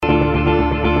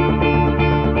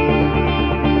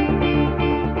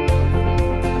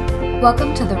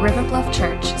Welcome to the River Bluff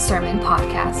Church Sermon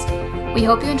Podcast. We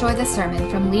hope you enjoy this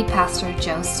sermon from lead pastor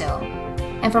Joe Still.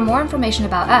 And for more information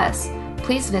about us,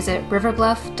 please visit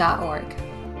riverbluff.org.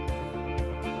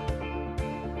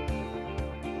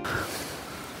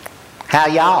 How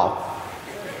y'all?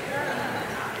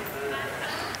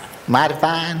 Mighty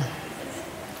fine?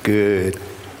 Good.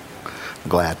 I'm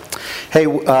glad. Hey,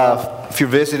 if you're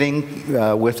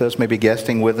visiting with us, maybe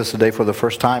guesting with us today for the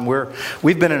first time,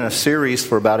 we've been in a series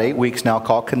for about 8 weeks now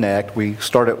called Connect. We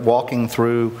started walking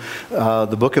through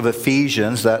the book of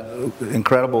Ephesians, that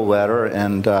incredible letter,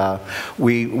 and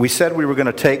we said we were going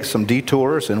to take some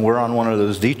detours, and we're on one of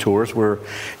those detours. We're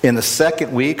in the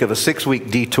second week of a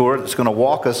 6-week detour that's going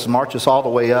to march us all the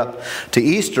way up to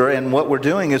Easter, and what we're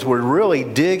doing is we're really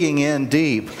digging in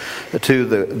deep to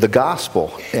the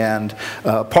gospel, and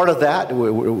part of that,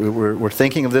 we're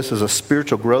thinking of this as a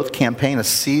spiritual growth campaign, a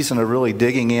season of really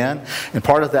digging in. And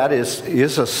part of that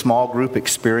is a small group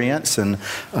experience. And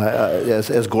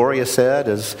as Gloria said,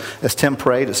 as Tim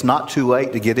prayed, it's not too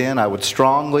late to get in. I would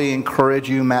strongly encourage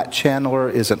you. Matt Chandler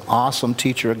is an awesome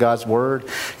teacher of God's Word.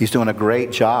 He's doing a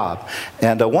great job.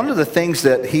 And one of the things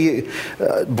that he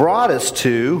brought us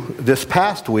to this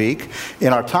past week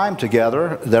in our time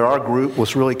together that our group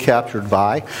was really captured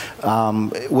by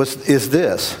is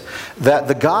this, that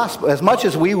the gospel, as much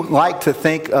as we like to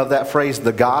think of that phrase,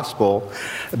 the gospel,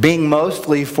 being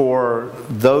mostly for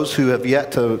those who have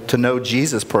yet to know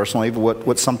Jesus personally,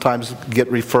 what sometimes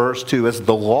refers to as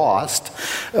the lost,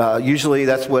 usually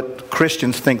that's what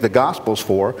Christians think the gospel's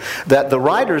for, that the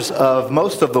writers of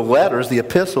most of the letters, the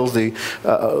epistles,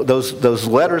 those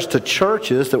letters to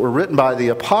churches that were written by the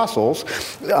apostles,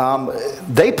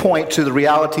 they point to the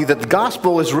reality that the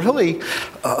gospel is really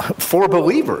for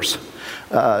believers.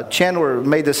 Chandler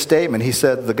made this statement. He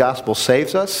said, the gospel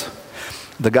saves us,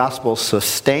 the gospel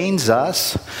sustains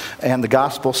us, and the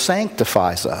gospel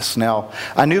sanctifies us. Now,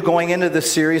 I knew going into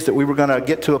this series that we were going to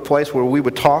get to a place where we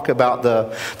would talk about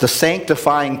the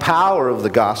sanctifying power of the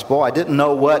gospel. I didn't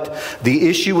know what the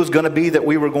issue was going to be that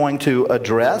we were going to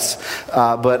address,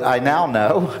 but I now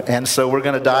know, and so we're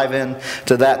going to dive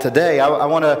into that today. I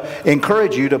want to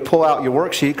encourage you to pull out your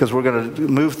worksheet because we're going to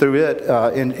move through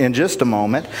it in just a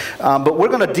moment. But we're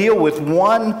going to deal with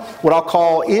what I'll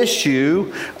call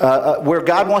issue,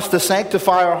 where God wants to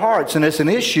sanctify our hearts, and it's an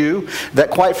issue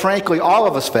that, quite frankly, all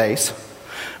of us face.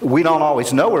 We don't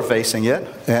always know we're facing it,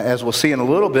 as we'll see in a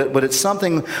little bit, but it's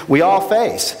something we all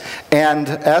face. And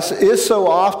as is so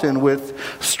often with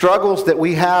struggles that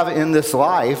we have in this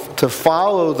life to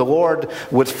follow the Lord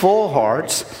with full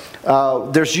hearts,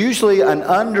 there's usually an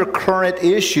undercurrent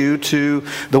issue to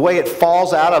the way it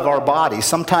falls out of our body.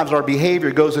 Sometimes our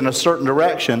behavior goes in a certain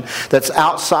direction that's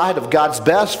outside of God's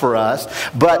best for us,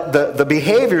 but the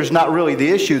behavior is not really the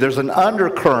issue. There's an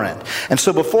undercurrent. And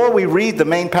so before we read the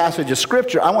main passage of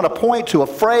Scripture, I want to point to a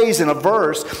phrase and a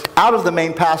verse out of the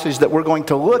main passage that we're going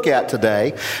to look at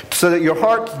today so that your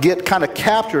heart get kind of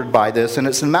captured by this. And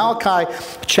it's in Malachi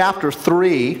chapter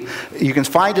 3. You can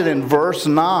find it in verse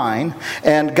 9.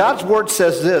 And God's word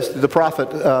says this to the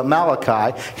prophet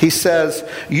Malachi. He says,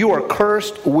 "You are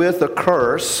cursed with a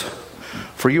curse,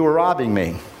 for you are robbing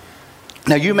me."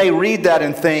 Now you may read that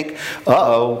and think,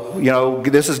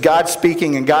 this is God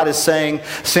speaking, and God is saying,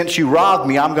 since you robbed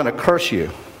me, I'm going to curse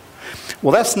you.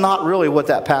 Well, that's not really what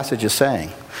that passage is saying.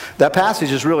 That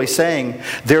passage is really saying,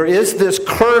 there is this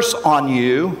curse on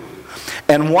you,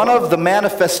 and one of the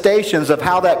manifestations of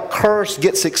how that curse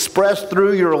gets expressed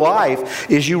through your life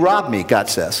is you rob me, God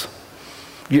says.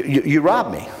 You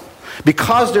rob me.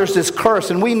 Because there's this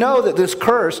curse, and we know that this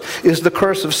curse is the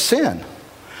curse of sin.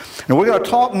 And we're going to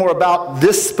talk more about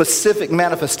this specific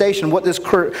manifestation, what this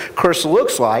curse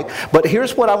looks like. But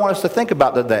here's what I want us to think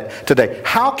about today.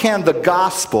 How can the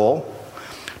gospel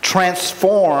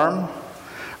transform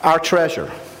our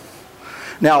treasure?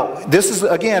 Now, this is,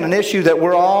 again, an issue that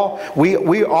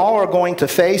we all are going to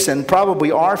face, and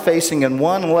probably are facing in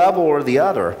one level or the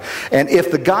other. And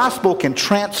if the gospel can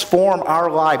transform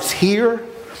our lives here,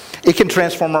 it can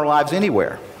transform our lives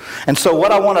anywhere. And so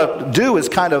what I want to do is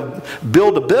kind of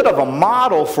build a bit of a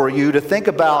model for you to think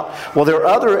about, well, there are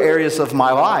other areas of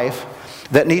my life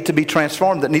that need to be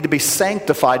transformed, that need to be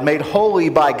sanctified, made holy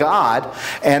by God.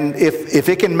 And if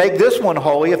it can make this one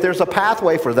holy, if there's a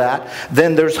pathway for that,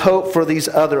 then there's hope for these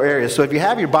other areas. So if you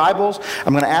have your Bibles,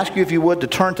 I'm going to ask you, if you would, to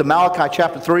turn to Malachi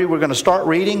chapter 3. We're going to start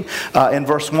reading in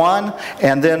verse 1,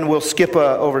 and then we'll skip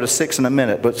over to 6 in a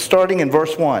minute. But starting in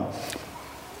verse 1.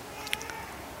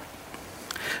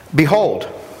 "Behold,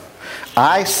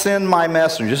 I send my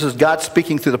messenger. This is God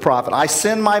speaking through the prophet. I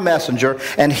send my messenger,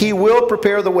 and he will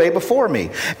prepare the way before me.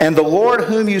 And the Lord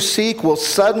whom you seek will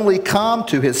suddenly come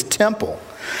to his temple.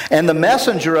 And the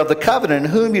messenger of the covenant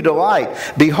in whom you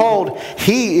delight, behold,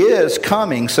 he is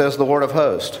coming, says the Lord of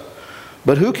hosts.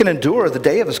 But who can endure the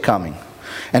day of his coming?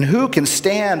 And who can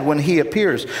stand when he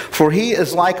appears? For he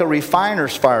is like a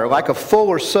refiner's fire, like a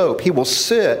fuller's soap. He will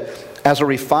sit as a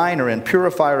refiner and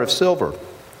purifier of silver.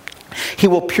 He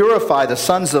will purify the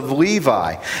sons of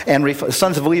Levi. And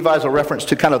sons of Levi is a reference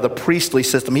to kind of the priestly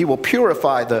system. He will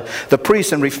purify the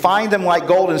priests and refine them like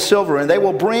gold and silver. And they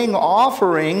will bring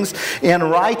offerings in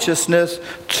righteousness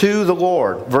to the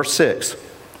Lord. Verse 6.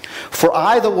 For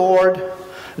I, the Lord,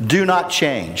 do not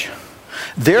change.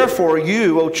 Therefore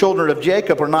you, O children of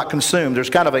Jacob, are not consumed. There's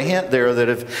kind of a hint there that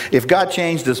if God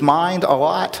changed his mind a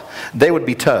lot, they would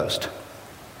be toast.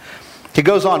 He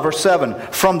goes on, verse 7,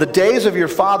 from the days of your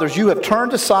fathers you have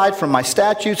turned aside from my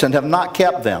statutes and have not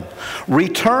kept them.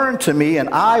 Return to me, and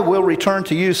I will return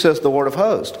to you, says the Lord of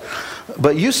hosts.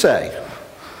 But you say,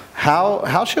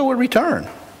 how shall we return?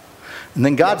 And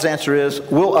then God's answer is,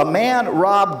 will a man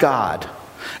rob God?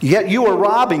 Yet you are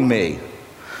robbing me.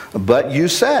 But you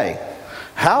say,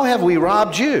 how have we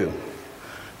robbed you?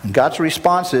 And God's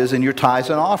response is, in your tithes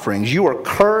and offerings, you are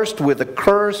cursed with a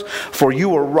curse, for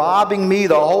you are robbing me,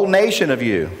 the whole nation of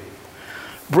you.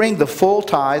 Bring the full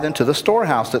tithe into the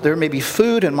storehouse, that there may be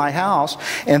food in my house,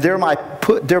 and thereby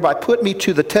put me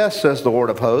to the test, says the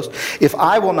Lord of hosts, if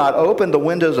I will not open the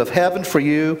windows of heaven for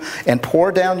you and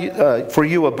pour down for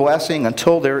you a blessing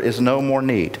until there is no more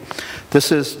need.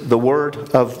 This is the word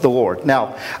of the Lord.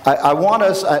 Now,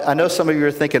 I know some of you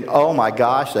are thinking, oh my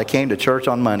gosh, I came to church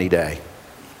on Money Day.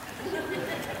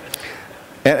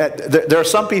 And there are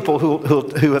some people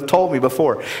who have told me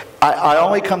before, I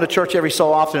only come to church every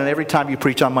so often and every time you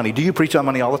preach on money. Do you preach on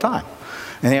money all the time?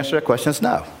 And the answer to that question is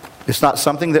no. It's not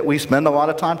something that we spend a lot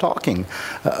of time talking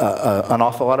an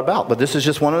awful lot about. But this is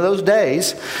just one of those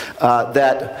days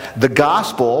that the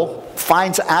gospel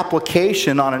finds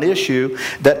application on an issue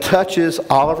that touches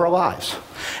all of our lives.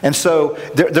 And so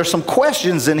there's some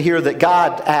questions in here that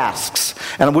God asks.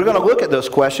 And we're going to look at those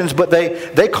questions, but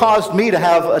they caused me to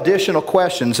have additional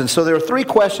questions. And so there are 3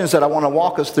 questions that I want to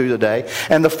walk us through today.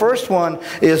 And the first one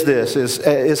is this,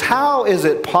 is how is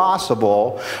it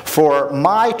possible for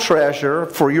my treasure,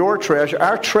 for your treasure,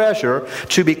 our treasure,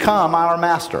 to become our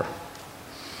master?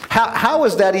 How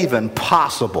is that even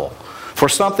possible? For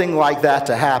something like that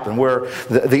to happen, where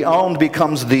the owned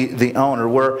becomes the owner,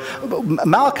 where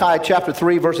Malachi chapter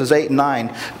 3 verses 8 and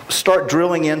 9 start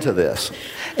drilling into this.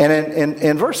 And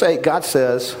in verse 8, God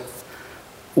says,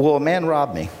 will a man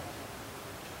rob me?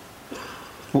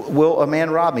 Will a man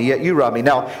rob me? Yet you rob me.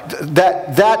 Now,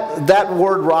 that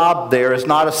word rob there is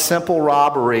not a simple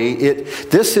robbery.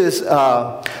 This is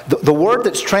the word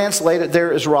that's translated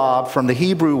there is rob from the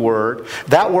Hebrew word.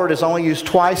 That word is only used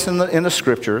twice in the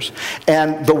scriptures,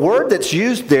 and the word that's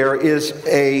used there is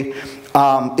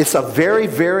it's a very,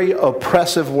 very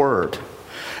oppressive word.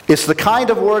 It's the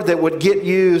kind of word that would get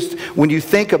used when you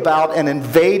think about an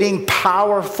invading,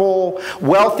 powerful,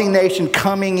 wealthy nation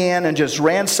coming in and just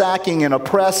ransacking and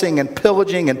oppressing and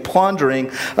pillaging and plundering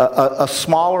a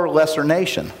smaller, lesser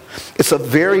nation. It's a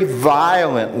very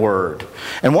violent word.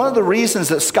 And one of the reasons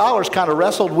that scholars kind of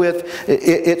wrestled with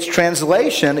its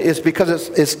translation is because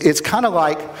it's kind of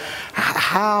like,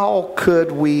 how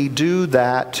could we do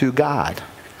that to God?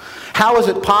 How is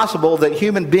it possible that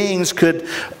human beings could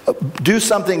do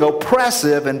something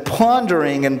oppressive and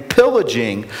plundering and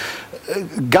pillaging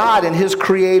God in his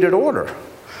created order?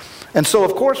 And so,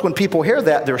 of course, when people hear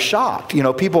that, they're shocked. You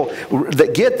know, people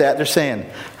that get that, they're saying,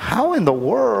 how in the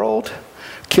world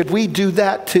could we do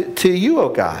that to you, O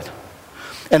God?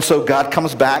 And so God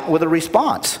comes back with a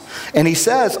response. And he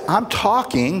says, I'm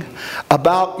talking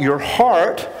about your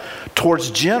heart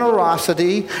towards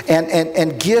generosity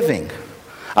and giving.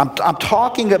 I'm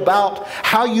talking about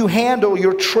how you handle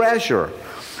your treasure.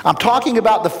 I'm talking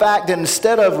about the fact that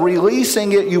instead of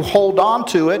releasing it, you hold on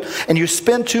to it and you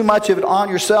spend too much of it on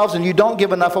yourselves and you don't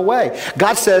give enough away.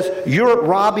 God says, you're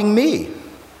robbing me.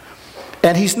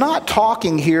 And he's not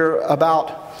talking here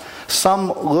about some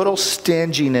little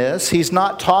stinginess. He's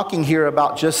not talking here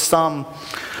about just some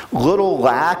little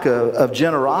lack of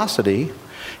generosity.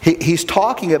 He's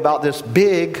talking about this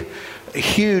big,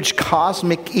 huge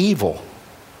cosmic evil.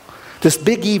 This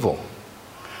big evil.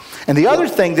 And the other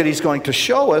thing that he's going to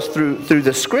show us through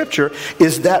the scripture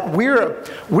is that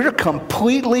we're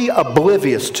completely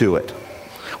oblivious to it.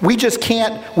 We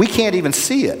can't even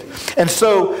see it. And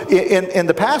so in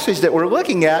the passage that we're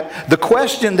looking at, the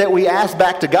question that we ask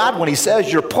back to God when he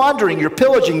says, you're plundering, you're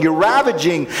pillaging, you're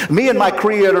ravaging me and my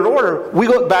created order, we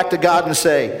look back to God and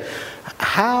say,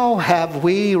 how have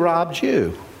we robbed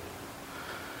you?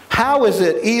 How is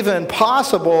it even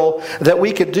possible that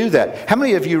we could do that? How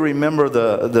many of you remember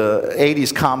the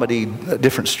 80s comedy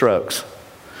Different Strokes?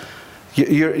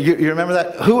 You remember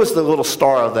that? Who was the little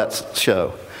star of that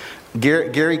show?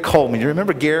 Gary Coleman. You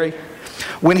remember Gary?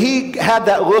 When he had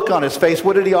that look on his face,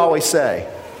 what did he always say?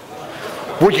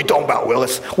 What are you talking about,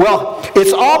 Willis? Well,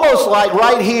 it's almost like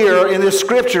right here in this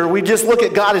scripture, we just look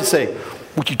at God and say,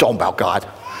 what are you talking about, God?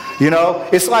 You know,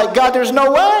 it's like, God, there's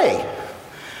no way.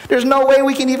 There's no way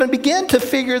we can even begin to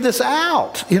figure this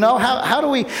out. You know, how do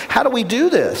we do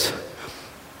this?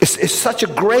 It's such a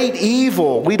great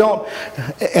evil.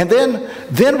 And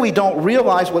then we don't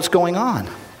realize what's going on.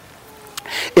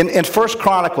 In 1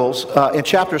 Chronicles, in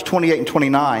chapters 28 and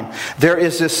 29, there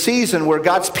is this season where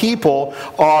God's people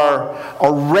are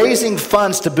raising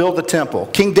funds to build the temple.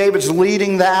 King David's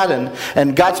leading that,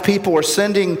 and God's people are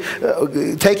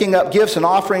taking up gifts and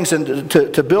offerings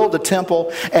to build the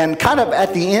temple. And kind of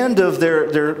at the end of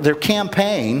their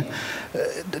campaign,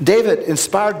 David,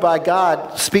 inspired by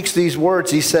God, speaks these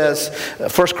words. He says,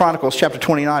 1 Chronicles chapter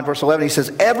 29, verse 11, he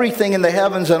says, everything in the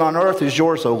heavens and on earth is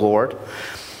yours, O Lord.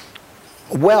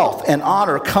 Wealth and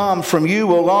honor come from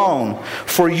you alone,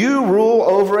 for you rule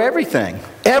over everything.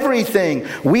 Everything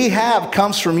we have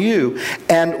comes from you,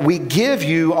 and we give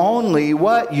you only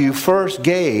what you first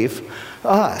gave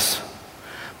us.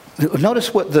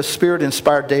 Notice what the Spirit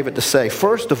inspired David to say.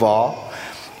 First of all,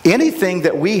 anything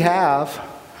that we have,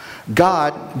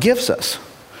 God gives us.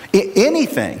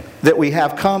 Anything that we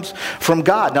have comes from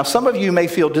God. Now, some of you may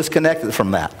feel disconnected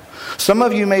from that. Some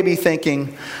of you may be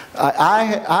thinking,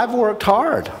 I've worked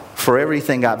hard for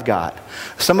everything I've got.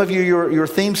 Some of you, your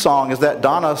theme song is that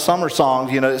Donna Summer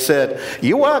song, that said,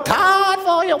 you worked hard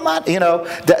for your money.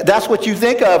 That's what you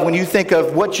think of when you think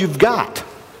of what you've got.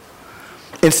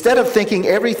 Instead of thinking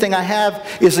everything I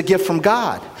have is a gift from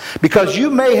God. Because you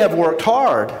may have worked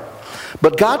hard,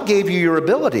 but God gave you your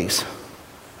abilities.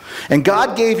 And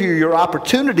God gave you your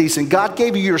opportunities, and God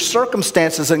gave you your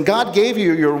circumstances, and God gave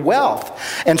you your wealth,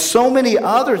 and so many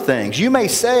other things. You may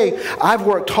say, I've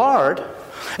worked hard,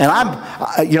 and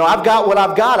I've got what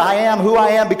I've got. I am who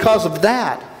I am because of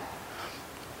that.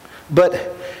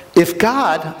 But if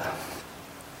God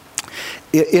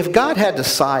had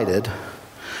decided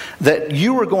that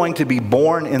you were going to be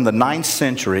born in the 9th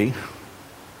century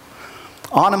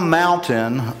on a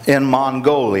mountain in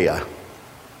Mongolia,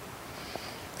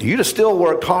 you'd have still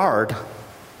worked hard,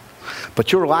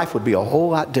 but your life would be a whole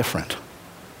lot different.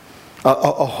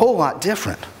 A whole lot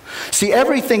different. See,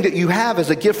 everything that you have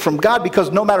is a gift from God,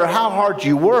 because no matter how hard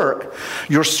you work,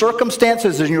 your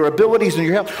circumstances and your abilities and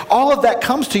your health, all of that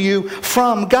comes to you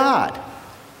from God.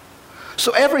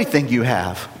 So everything you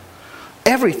have,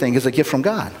 everything is a gift from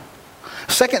God.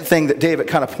 Second thing that David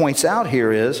kind of points out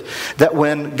here is that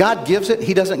when God gives it,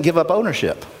 he doesn't give up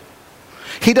ownership.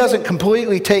 He doesn't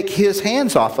completely take his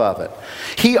hands off of it.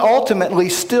 He ultimately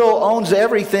still owns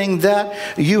everything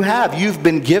that you have. You've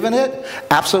been given it,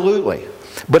 absolutely.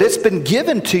 But it's been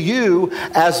given to you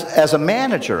as a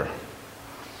manager,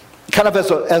 kind of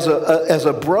as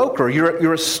a broker.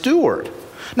 You're a steward.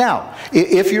 Now,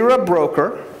 if you're a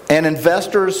broker, and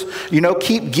investors,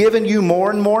 keep giving you more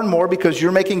and more and more because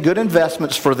you're making good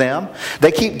investments for them.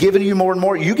 They keep giving you more and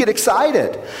more. You get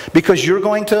excited because you're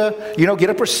going to, get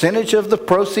a percentage of the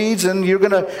proceeds, and you're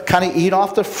going to kind of eat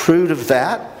off the fruit of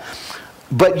that.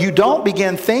 But you don't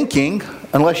begin thinking,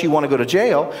 unless you want to go to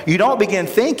jail, you don't begin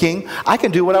thinking, I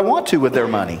can do what I want to with their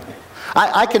money.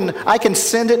 I can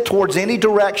send it towards any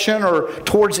direction or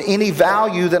towards any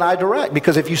value that I direct.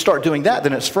 Because if you start doing that,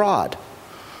 then it's fraud.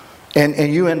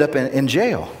 And you end up in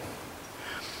jail.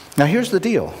 Now here's the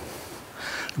deal.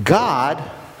 God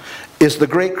is the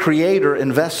great creator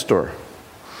investor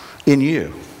in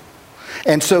you.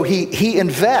 And so he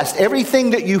invests. Everything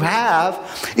that you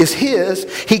have is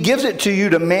his. He gives it to you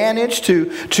to manage,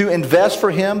 to invest for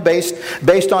him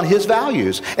based on his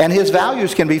values. And his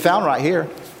values can be found right here.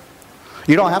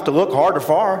 You don't have to look hard or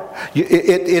far.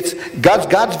 It's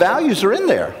God's values are in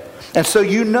there. And so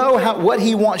you know what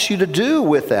he wants you to do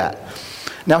with that.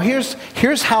 Now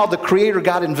here's how the Creator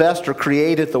God investor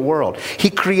created the world. He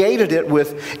created it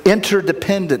with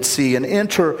interdependency and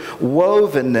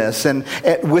interwovenness, and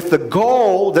with the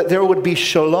goal that there would be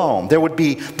shalom. There would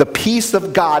be the peace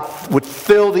of God would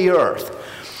fill the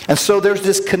earth. And so there's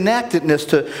this connectedness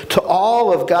to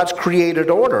all of God's created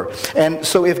order. And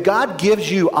so if God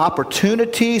gives you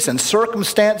opportunities and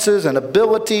circumstances and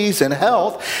abilities and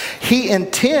health, He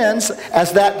intends,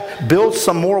 as that builds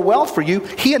some more wealth for you,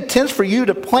 He intends for you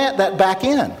to plant that back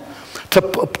in. To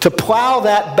plow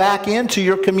that back into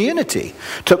your community.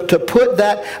 To put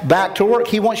that back to work.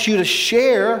 He wants you to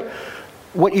share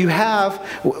what you have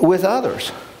with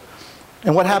others.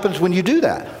 And what happens when you do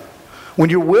that? When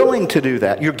you're willing to do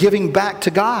that, you're giving back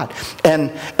to God,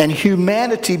 and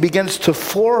humanity begins to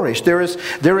flourish. There is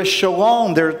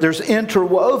shalom. There's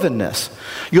interwovenness.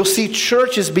 You'll see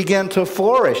churches begin to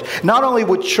flourish. Not only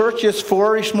would churches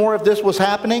flourish more if this was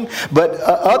happening, but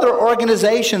other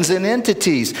organizations and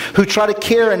entities who try to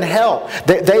care and help,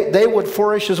 they would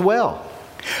flourish as well.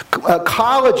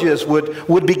 Colleges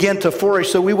would begin to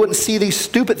flourish, so we wouldn't see these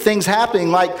stupid things happening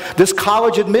like this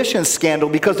college admissions scandal,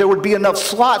 because there would be enough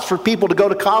slots for people to go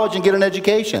to college and get an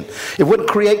education. It wouldn't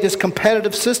create this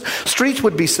competitive system. Streets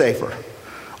would be safer.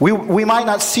 We might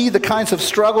not see the kinds of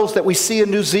struggles that we see in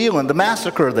New Zealand, the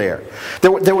massacre there.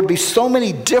 There would be so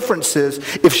many differences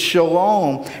if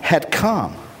shalom had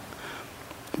come.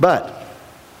 But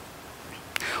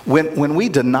when we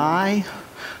deny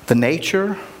the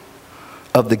nature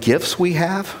of the gifts we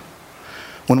have,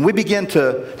 when we begin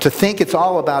to think it's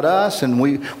all about us, and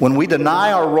when we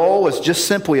deny our role as just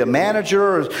simply a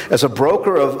manager or as a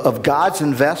broker of God's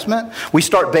investment, we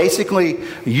start basically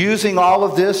using all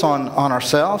of this on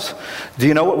ourselves. Do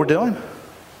you know what we're doing?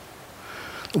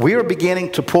 We are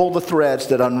beginning to pull the threads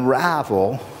that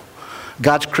unravel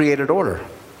God's created order.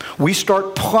 We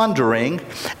start plundering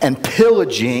and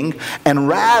pillaging and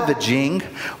ravaging.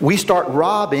 We start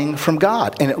robbing from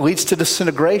God. And it leads to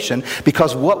disintegration,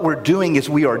 because what we're doing is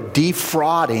we are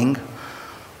defrauding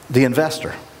the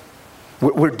investor.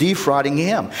 We're defrauding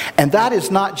him. And that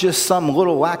is not just some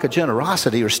little lack of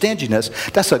generosity or stinginess.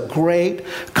 That's a great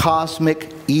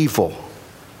cosmic evil.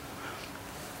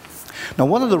 Now,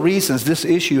 one of the reasons this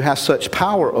issue has such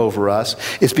power over us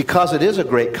is because it is a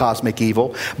great cosmic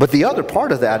evil. But the other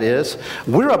part of that is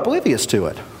we're oblivious to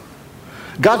it.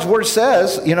 God's Word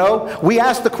says, we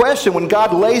ask the question when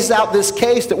God lays out this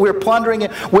case that we're plundering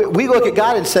it. We look at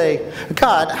God and say,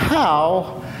 God,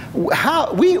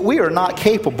 how we are not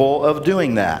capable of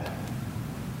doing that.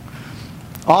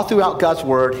 All throughout God's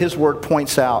Word, His Word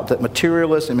points out that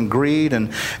materialism and greed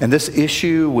and this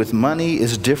issue with money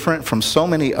is different from so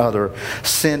many other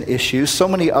sin issues, so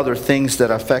many other things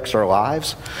that affects our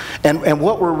lives. And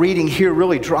what we're reading here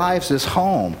really drives this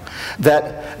home,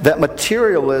 that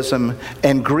materialism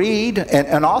and greed,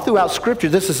 and all throughout Scripture,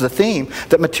 this is the theme,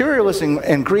 that materialism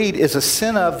and greed is a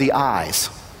sin of the eyes.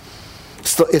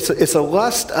 It's a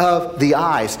lust of the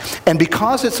eyes. And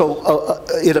because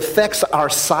it affects our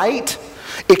sight,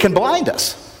 it can blind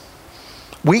us.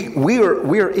 We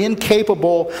are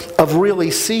incapable of really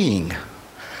seeing.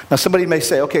 Now, somebody may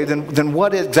say, okay, then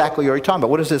what exactly are you talking about?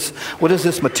 What does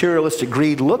this materialistic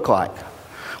greed look like?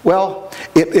 Well,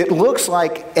 it looks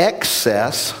like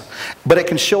excess, but it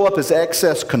can show up as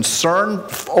excess concern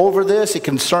over this. It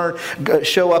can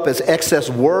show up as excess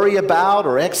worry about,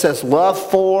 or excess love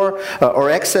for, or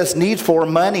excess need for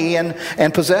money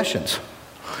and possessions.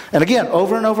 And again,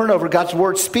 over and over and over, God's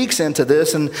Word speaks into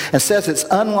this and says it's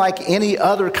unlike any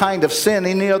other kind of sin,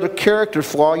 any other character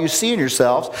flaw you see in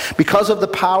yourselves, because of the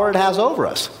power it has over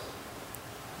us.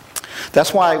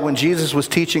 That's why when Jesus was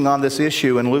teaching on this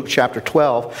issue in Luke chapter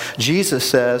 12, Jesus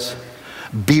says,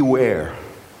 beware.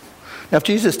 Now, if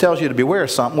Jesus tells you to beware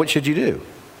of something, what should you do?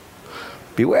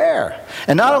 Beware.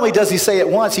 And not only does He say it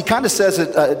once, He kind of says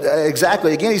it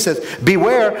exactly again. He says,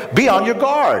 beware, be on your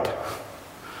guard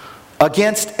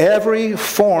against every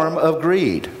form of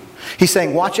greed. He's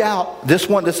saying, watch out. This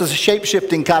is a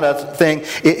shape-shifting kind of thing.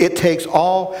 It takes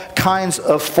all kinds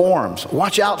of forms.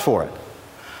 Watch out for it.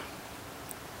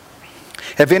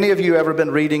 Have any of you ever been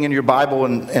reading in your Bible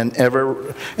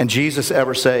and Jesus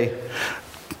ever say,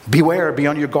 beware, be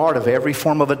on your guard of every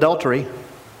form of adultery?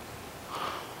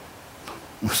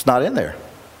 It's not in there.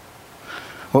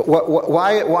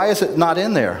 Why is it not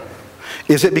in there?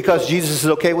 Is it because Jesus is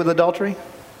okay with adultery?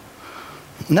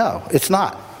 No, it's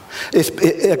not.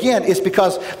 It's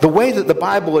because the way that the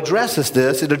Bible addresses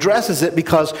this, it addresses it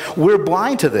because we're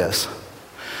blind to this.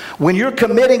 When you're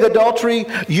committing adultery,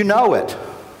 you know it.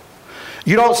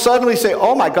 You don't suddenly say,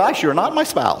 oh my gosh, you're not my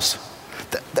spouse.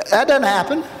 That doesn't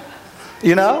happen.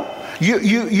 You know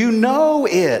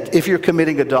it if you're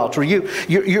committing adultery.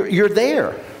 You're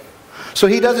there. So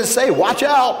He doesn't say, watch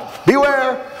out,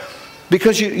 beware,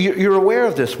 because you're aware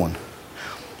of this one.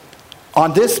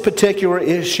 On this particular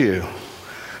issue,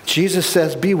 Jesus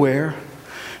says, beware,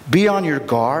 be on your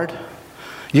guard.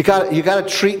 You got to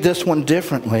treat this one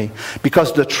differently,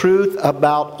 because the truth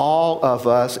about all of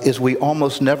us is we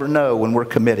almost never know when we're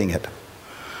committing it.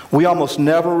 We almost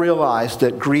never realize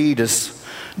that greed has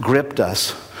gripped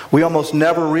us. We almost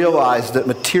never realize that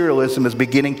materialism is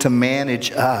beginning to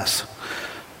manage us.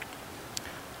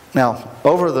 Now,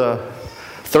 over the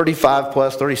 35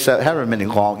 plus, 37, however many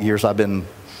long years I've been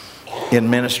in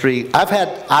ministry, I've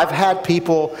had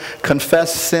people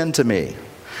confess sin to me.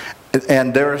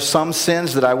 And there are some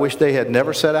sins that I wish they had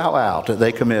never said out loud that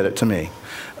they committed to me.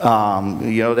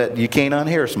 That you can't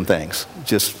unhear some things,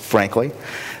 just frankly.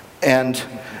 And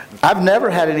I've never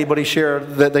had anybody share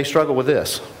that they struggle with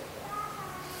this.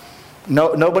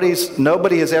 Nobody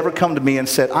has ever come to me and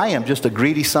said, I am just a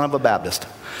greedy son of a Baptist.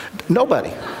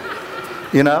 Nobody.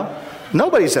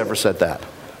 Nobody's ever said that.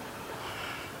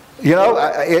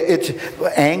 It's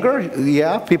anger,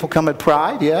 yeah. People come at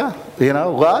pride, yeah.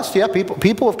 Lust, yeah.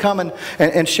 People have come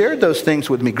and shared those things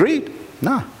with me. Greed,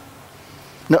 no.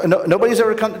 Nobody's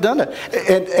ever done that.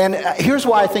 And here's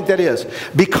why I think that is.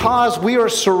 Because we are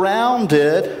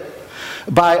surrounded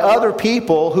by other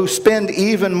people who spend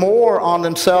even more on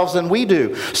themselves than we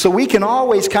do. So we can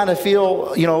always kind of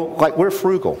feel, like we're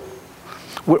frugal.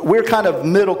 We're kind of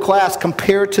middle class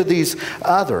compared to these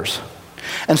others.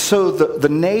 And so the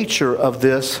nature of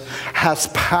this has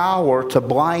power to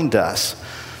blind us.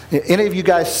 Any of you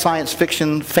guys science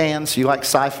fiction fans? You like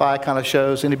sci-fi kind of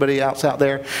shows? Anybody else out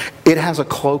there? It has a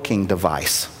cloaking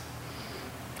device.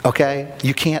 Okay?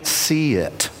 You can't see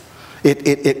it.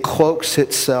 It cloaks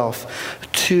itself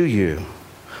to you.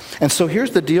 And so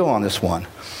here's the deal on this one.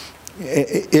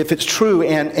 If it's true,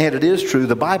 and it is true,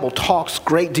 the Bible talks a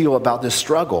great deal about this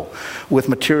struggle with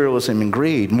materialism and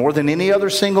greed, more than any other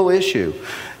single issue.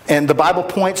 And the Bible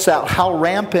points out how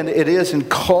rampant it is in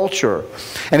culture.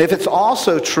 And if it's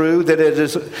also true that it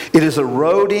is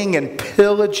eroding and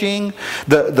pillaging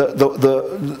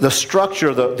the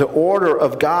structure, the order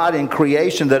of God in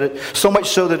creation, that it so much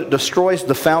so that it destroys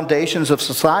the foundations of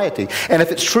society. And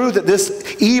if it's true that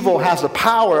this evil has a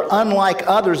power unlike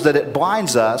others, that it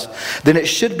blinds us, then it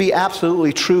should be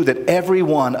absolutely true that every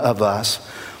one of us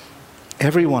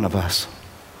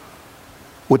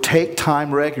would take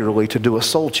time regularly to do a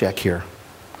soul check here.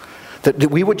 That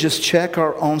we would just check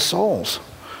our own souls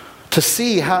to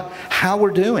see how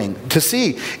we're doing. To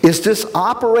see, is this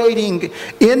operating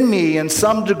in me in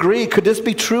some degree? Could this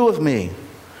be true of me?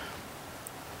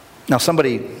 Now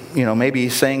somebody, maybe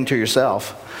saying to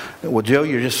yourself, well, Joe,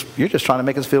 you're just trying to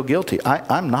make us feel guilty.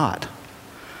 I'm not.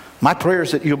 My prayer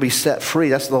is that you'll be set free.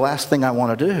 That's the last thing I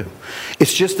want to do.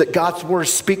 It's just that God's Word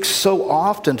speaks so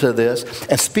often to this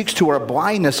and speaks to our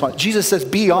blindness. Jesus says,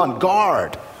 be on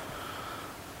guard.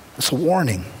 It's a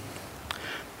warning.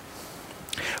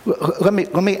 Let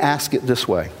me ask it this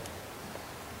way.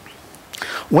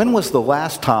 When was the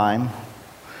last time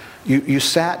you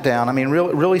sat down,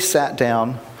 really sat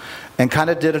down and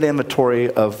kind of did an inventory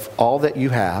of all that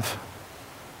you have?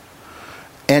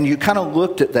 And you kind of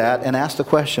looked at that and asked the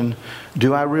question,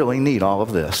 do I really need all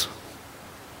of this?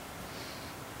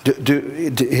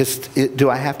 Do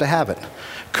I have to have it?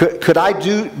 Could I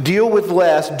deal with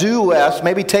less, do less,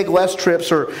 maybe take less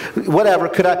trips or whatever?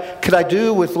 Could I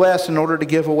do with less in order to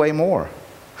give away more?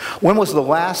 When was the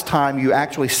last time you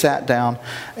actually sat down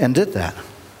and did that?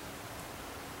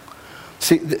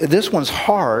 See, this one's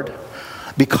hard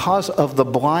because of the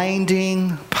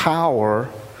blinding power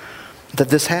that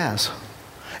this has.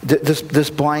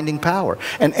 This blinding power.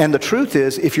 And the truth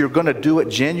is, if you're going to do it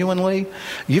genuinely,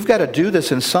 you've got to do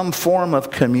this in some form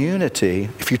of community.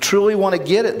 If you truly want to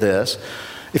get at this,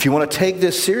 if you want to take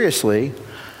this seriously,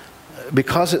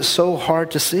 because it's so hard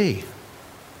to see.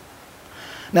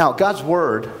 Now, God's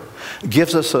Word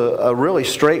gives us a really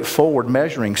straightforward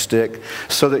measuring stick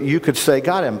so that you could say,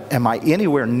 God, am I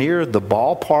anywhere near the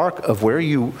ballpark of where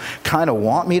you kind of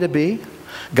want me to be?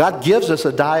 God gives us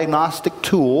a diagnostic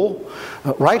tool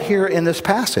right here in this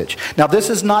passage. Now, this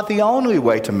is not the only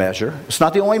way to measure. It's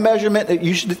not the only measurement that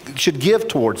you should give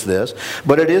towards this,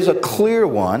 but it is a clear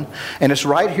one. And it's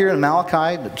right here in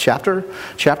Malachi chapter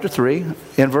 3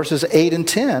 in verses 8 and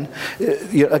 10.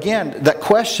 Again, that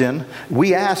question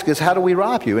we ask is, how do we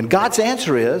rob you? And God's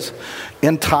answer is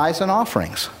in tithes and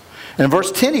offerings. And in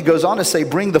verse 10, he goes on to say,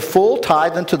 bring the full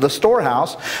tithe into the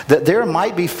storehouse, that there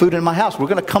might be food in my house. We're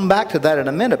going to come back to that in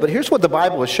a minute. But here's what the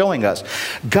Bible is showing us.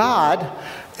 God,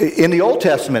 in the Old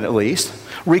Testament at least,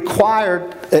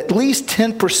 required at least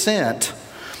 10%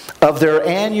 of their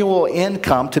annual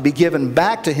income to be given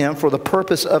back to him for the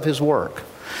purpose of his work.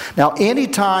 Now,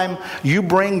 anytime you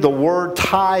bring the word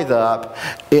tithe up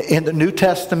in the New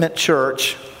Testament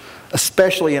church,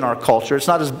 especially in our culture.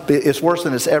 It's worse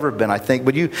than it's ever been, I think.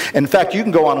 But in fact, you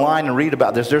can go online and read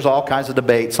about this. There's all kinds of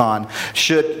debates on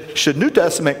should New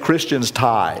Testament Christians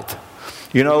tithe?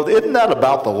 Isn't that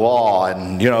about the law?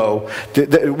 And,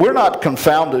 we're not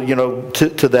confounded,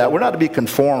 to that. We're not to be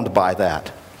conformed by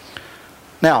that.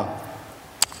 Now,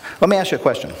 let me ask you a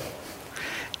question.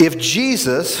 If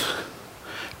Jesus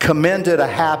commended a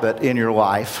habit in your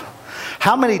life,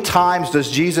 how many times does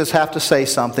Jesus have to say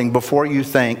something before you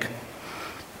think,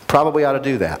 probably ought to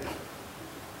do that?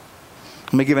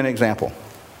 Let me give you an example.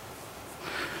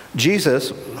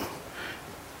 Jesus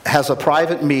has a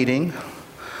private meeting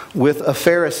with a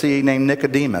Pharisee named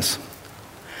Nicodemus.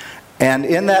 And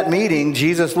in that meeting,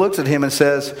 Jesus looks at him and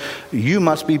says, you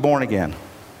must be born again.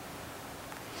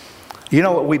 You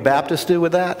know what we Baptists do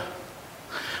with that?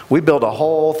 We build a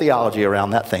whole theology around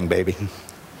that thing, baby.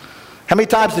 How many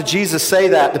times did Jesus say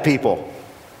that to people?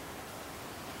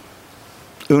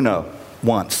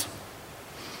 Once.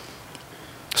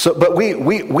 So, but we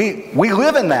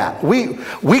live in that. We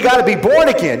got to be born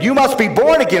again. You must be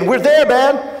born again. We're there,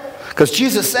 man. Because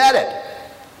Jesus said it.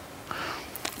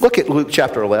 Look at Luke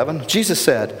chapter 11. Jesus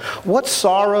said, what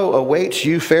sorrow awaits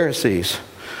you Pharisees,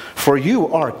 for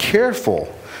you are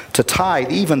careful to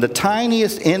tithe even the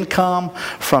tiniest income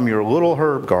from your little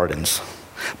herb gardens.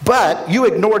 But you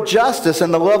ignore justice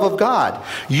and the love of God.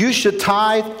 You should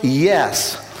tithe,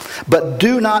 yes, but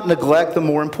do not neglect the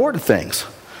more important things.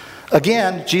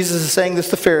 Again, Jesus is saying this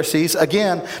to Pharisees.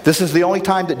 Again, this is the only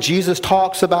time that Jesus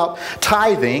talks about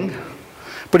tithing.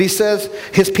 But he says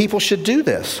his people should do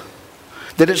this.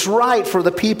 That it's right for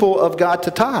the people of God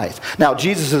to tithe. Now,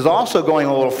 Jesus is also going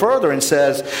a little further and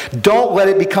says, don't let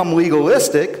it become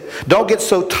legalistic. Don't get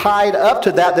so tied up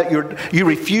to that you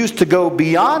refuse to go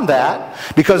beyond that.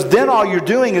 Because then all you're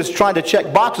doing is trying to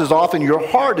check boxes off and your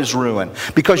heart is ruined.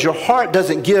 Because your heart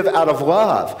doesn't give out of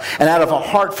love. And out of a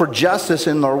heart for justice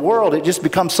in our world, it just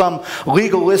becomes some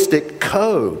legalistic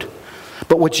code.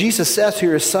 But what Jesus says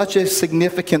here is such a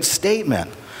significant statement.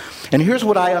 And here's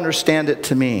what I understand it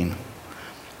to mean.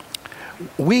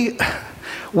 We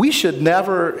should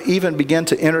never even begin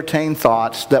to entertain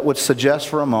thoughts that would suggest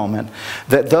for a moment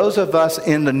that those of us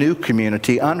in the new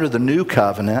community, under the new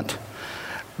covenant,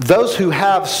 those who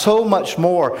have so much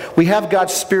more, we have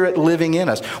God's Spirit living in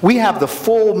us. We have the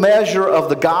full measure of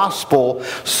the gospel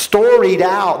storied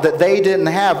out that they didn't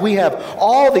have. We have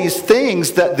all these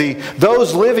things that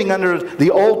those living under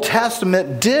the Old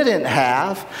Testament didn't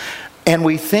have. And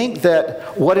we think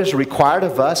that what is required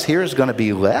of us here is going to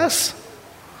be less?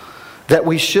 That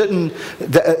we shouldn't...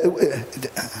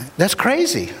 That's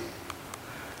crazy.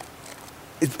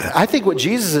 I think what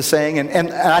Jesus is saying,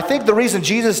 and I think the reason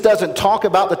Jesus doesn't talk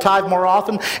about the tithe more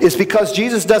often is because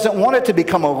Jesus doesn't want it to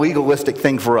become a legalistic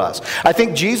thing for us. I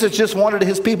think Jesus just wanted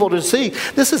his people to see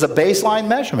this is a baseline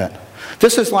measurement.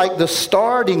 This is like the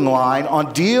starting line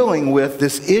on dealing with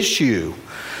this issue.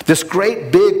 This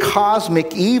great big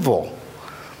cosmic evil.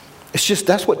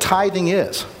 That's what tithing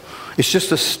is. It's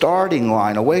just a starting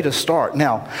line, a way to start.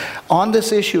 Now, on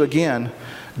this issue again,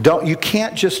 you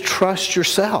can't just trust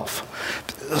yourself.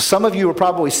 Some of you are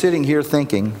probably sitting here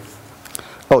thinking,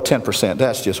 10%,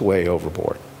 that's just way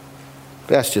overboard.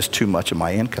 That's just too much of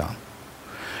my income.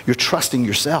 You're trusting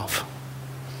yourself.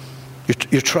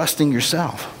 You're trusting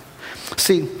yourself.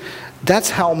 See, that's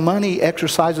how money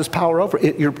exercises power over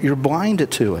it. You're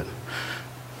blinded to it.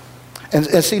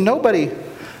 And see, nobody,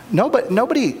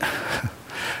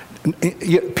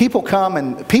 people come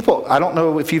and I don't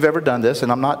know if you've ever done this,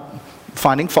 and I'm not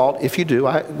finding fault if you do.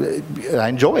 I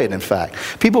enjoy it, in fact.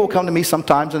 People will come to me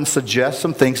sometimes and suggest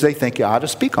some things they think I ought to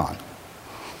speak on.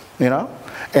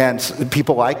 And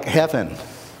people like heaven.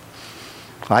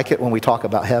 Like it when we talk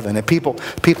about heaven. And people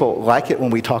like it when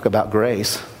we talk about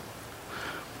grace.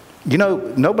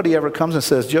 Nobody ever comes and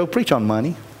says, Joe, preach on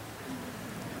money.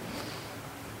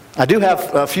 I do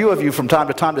have a few of you from time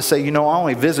to time to say, I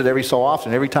only visit every so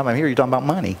often. Every time I'm here, you're talking about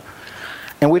money.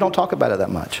 And we don't talk about it that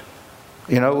much.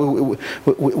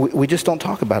 We just don't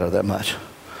talk about it that much.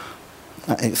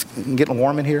 It's getting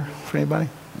warm in here for anybody?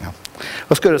 No.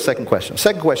 Let's go to the second question.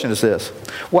 Second question is this.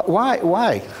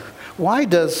 Why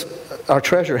does our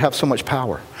treasure have so much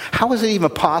power? How is it even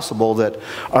possible that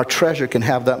our treasure can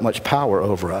have that much power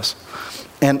over us?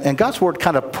 And God's word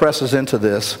kind of presses into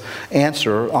this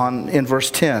answer in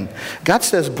verse 10. God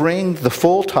says, bring the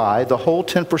full tithe, the whole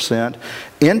 10%,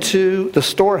 into the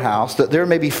storehouse, that there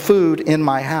may be food in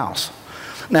my house.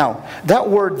 Now, that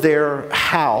word there,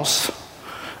 house,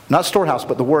 not storehouse,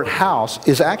 but the word house,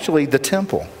 is actually the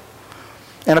temple.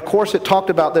 And of course, it talked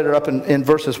about that up in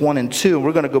verses 1 and 2.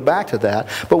 We're going to go back to that.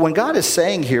 But when God is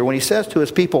saying here, when he says to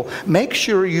his people, make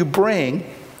sure you bring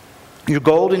your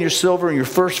gold and your silver and your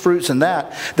first fruits and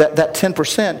that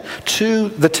 10% to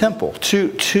the temple,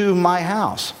 to my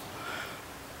house.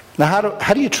 Now,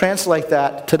 how do you translate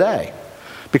that today?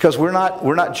 Because we're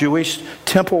not Jewish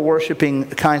temple worshiping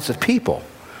kinds of people.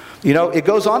 You know, it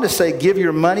goes on to say, give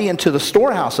your money into the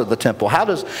storehouse of the temple. How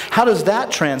does that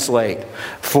translate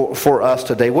for us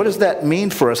today? What does that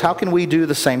mean for us? How can we do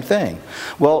the same thing?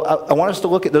 Well, I want us to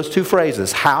look at those two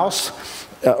phrases, house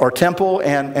or temple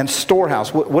and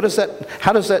storehouse. What does that?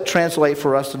 How does that translate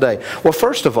for us today? Well,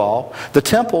 first of all, the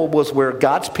temple was where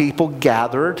God's people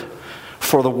gathered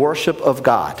for the worship of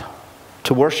God,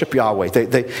 to worship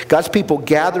Yahweh. God's people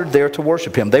gathered there to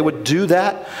worship Him. They would do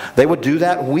that. They would do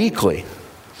that weekly.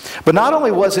 But not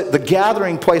only was it the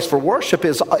gathering place for worship,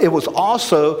 it was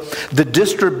also the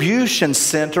distribution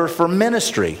center for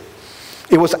ministry.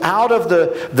 It was out of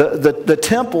the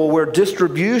temple where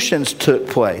distributions took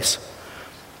place.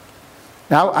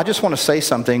 Now, I just want to say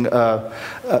something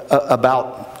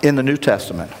about in the New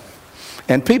Testament.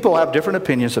 And people have different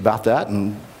opinions about that,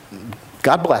 and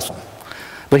God bless them.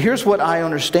 But here's what I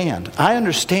understand. I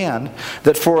understand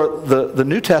that for the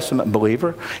New Testament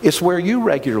believer, it's where you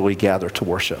regularly gather to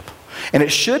worship. And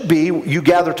it should be you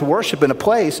gather to worship in a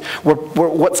place where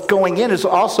what's going in is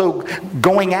also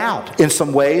going out in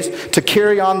some ways to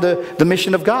carry on the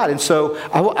mission of God. And so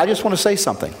I just want to say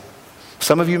something.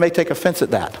 Some of you may take offense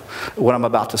at that, what I'm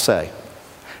about to say.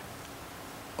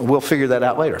 We'll figure that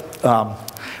out later.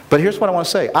 But here's what I want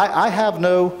to say. I have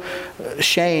no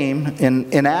shame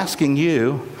in asking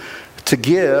you to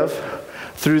give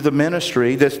through the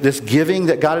ministry, this giving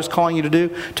that God is calling you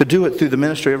to do it through the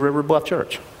ministry of River Bluff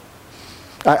Church.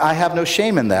 I have no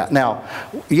shame in that. Now,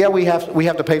 yeah, we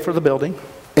have to pay for the building,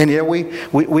 and yeah,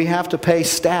 we have to pay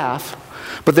staff,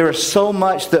 but there is so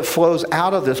much that flows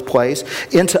out of this place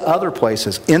into other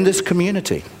places in this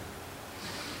community.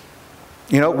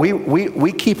 You know,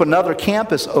 we keep another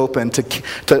campus open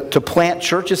to plant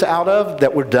churches out of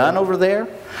that we're done over there,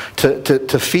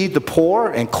 to feed the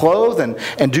poor and clothe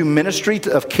and do ministry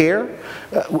of care.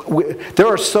 There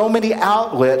are so many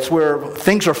outlets where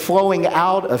things are flowing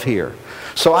out of here.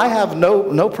 So I have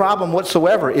no problem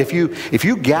whatsoever if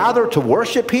you gather to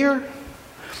worship here,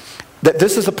 that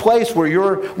this is a place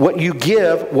where what you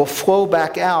give will flow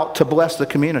back out to bless the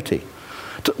community.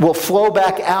 Will flow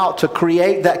back out to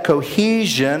create that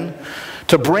cohesion,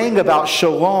 to bring about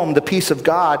shalom, the peace of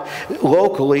God,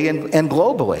 locally and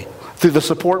globally through the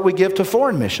support we give to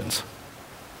foreign missions.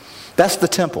 That's the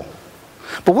temple.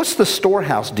 But what's the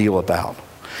storehouse deal about?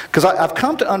 Because I've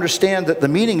come to understand that the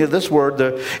meaning of this word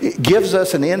it gives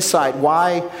us an insight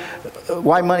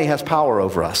why money has power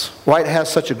over us, why it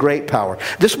has such a great power.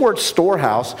 This word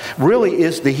storehouse really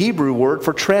is the Hebrew word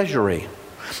for treasury.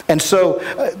 And so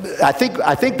I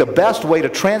think the best way to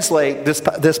translate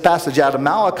this passage out of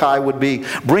Malachi would be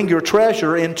bring your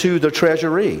treasure into the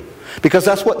treasury. Because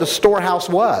that's what the storehouse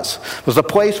was a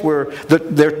place where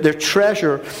their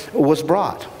treasure was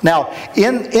brought. Now,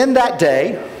 in that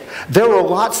day, there were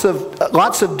lots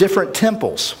of different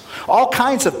temples. All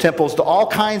kinds of temples to all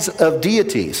kinds of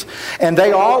deities. And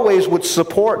they always would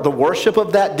support the worship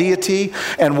of that deity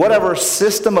and whatever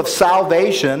system of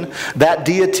salvation that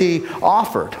deity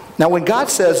offered. Now when God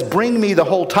says, bring me the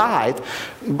whole tithe,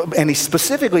 and He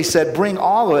specifically said, bring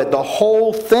all of it, the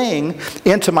whole thing,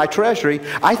 into my treasury,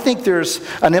 I think there's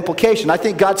an implication. I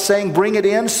think God's saying, bring it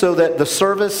in so that the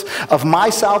service of my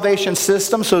salvation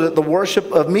system, so that the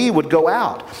worship of me would go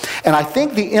out. And I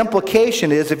think the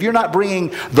implication is, if you're not bringing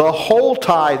the whole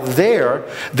tithe there,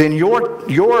 then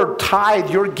your tithe,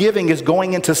 your giving is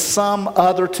going into some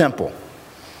other temple.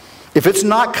 If it's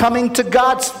not coming to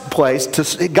God's place,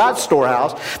 to God's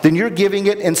storehouse, then you're giving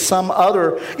it into some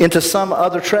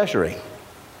other treasury.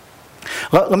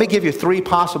 Let me give you 3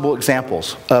 possible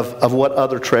examples of what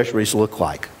other treasuries look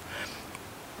like.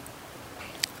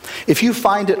 If you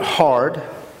find it hard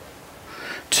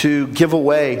to give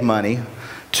away money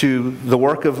to the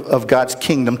work of God's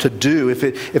kingdom, to do, if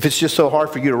it's just so hard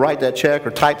for you to write that check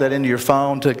or type that into your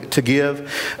phone to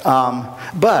give,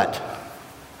 but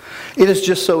it is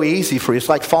just so easy for you. It's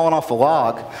like falling off a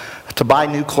log to buy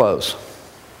new clothes,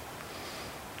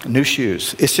 new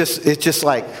shoes. It's just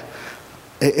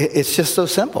so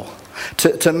simple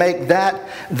to make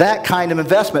that kind of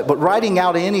investment. But writing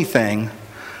out anything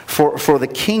for the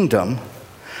kingdom,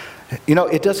 you know,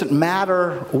 it doesn't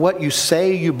matter what you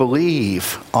say you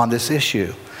believe on this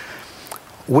issue.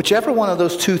 Whichever one of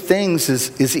those 2 things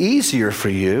is easier for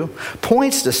you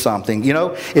points to something. You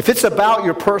know, if it's about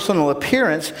your personal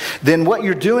appearance, then what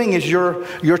you're doing is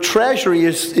your treasury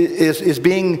is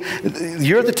being,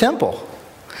 you're the temple.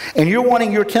 And you're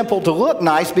wanting your temple to look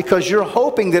nice because you're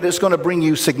hoping that it's going to bring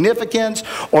you significance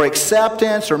or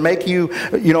acceptance or make you,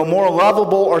 more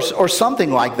lovable or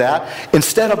something like that,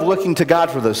 instead of looking to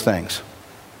God for those things.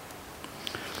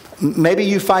 Maybe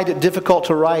you find it difficult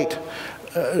to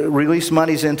release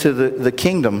monies into the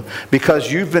kingdom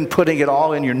because you've been putting it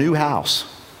all in your new house.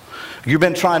 You've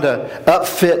been trying to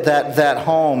upfit that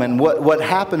home, and what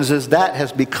happens is that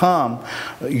has become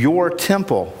your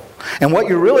temple. And what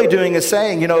you're really doing is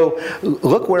saying,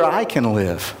 look where I can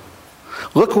live.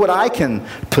 Look what I can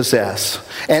possess.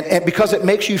 And because it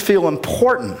makes you feel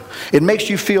important. It makes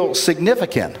you feel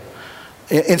significant.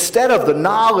 Instead of the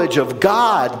knowledge of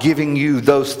God giving you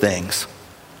those things.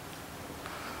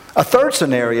 A third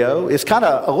scenario is kind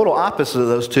of a little opposite of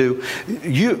those two.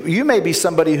 You may be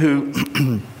somebody who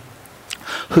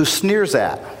sneers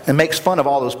at and makes fun of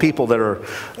all those people that are,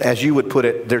 as you would put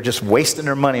it, they're just wasting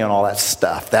their money on all that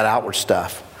stuff, that outward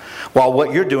stuff. While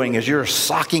what you're doing is you're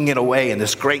socking it away in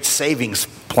this great savings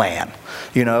plan.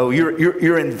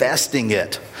 You're investing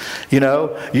it. You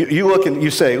look and you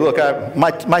say, look,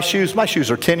 my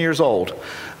shoes are 10 years old.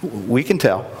 We can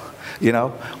tell.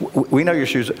 We know your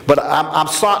shoes, but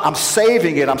I'm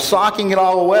saving it. I'm socking it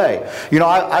all away.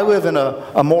 I live in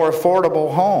a more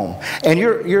affordable home, and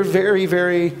you're very,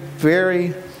 very,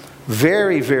 very,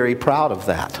 very, very proud of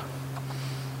that.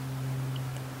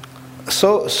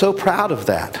 So proud of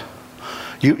that.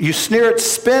 You sneer at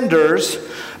spenders,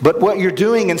 but what you're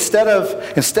doing instead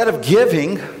of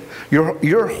giving,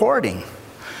 you're hoarding.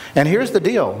 And here's the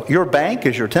deal: your bank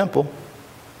is your temple.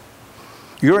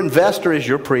 Your investor is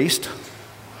your priest.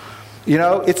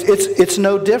 It's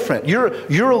no different.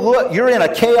 You're in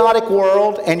a chaotic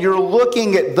world, and you're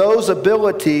looking at those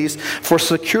abilities for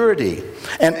security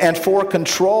and for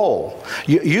control.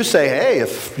 You say, hey,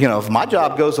 if my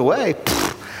job goes away,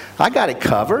 I got it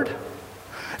covered.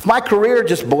 If my career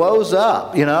just blows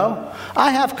up,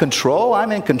 I have control.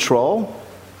 I'm in control.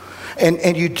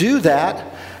 And you do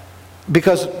that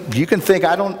because you can think,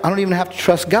 I don't even have to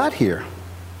trust God here.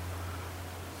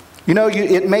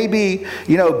 It may be,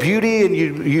 beauty, and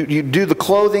you do the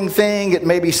clothing thing. It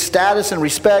may be status and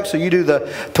respect, so you do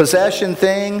the possession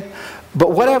thing.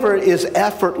 But whatever is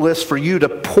effortless for you to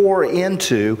pour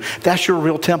into, that's your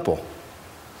real temple.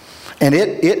 And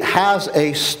it has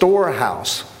a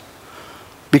storehouse.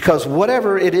 Because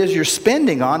whatever it is you're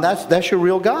spending on, that's your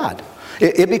real God.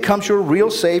 It becomes your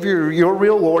real Savior, your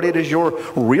real Lord. It is your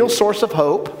real source of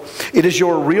hope. It is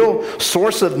your real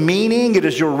source of meaning. It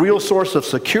is your real source of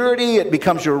security. It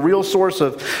becomes your real source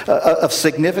of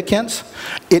significance.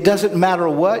 It doesn't matter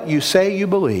what you say you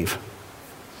believe.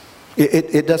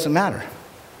 It doesn't matter.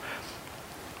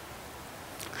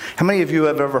 How many of you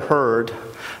have ever heard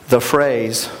the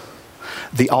phrase,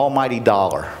 the almighty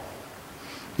dollar?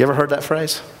 You ever heard that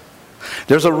phrase?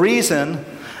 There's a reason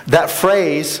that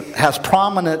phrase has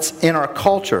prominence in our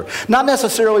culture. Not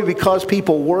necessarily because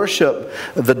people worship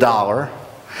the dollar,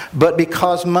 but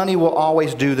because money will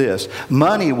always do this.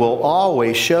 Money will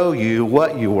always show you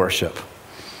what you worship.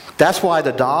 That's why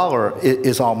the dollar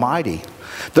is almighty.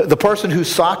 The person who's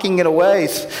socking it away,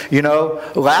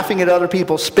 laughing at other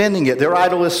people spending it, their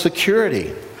idol is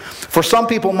security. For some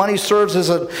people, money serves as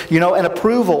an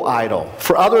approval idol.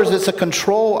 For others, it's a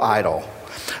control idol.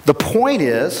 The point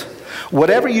is,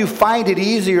 whatever you find it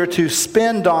easier to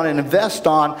spend on and invest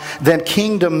on than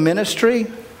kingdom ministry,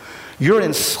 you're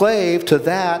enslaved to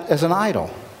that as an idol.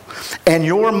 And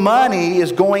your money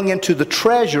is going into the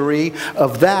treasury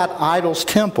of that idol's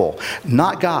temple,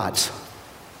 not God's.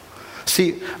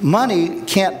 See, money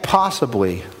can't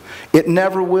possibly, it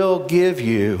never will give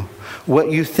you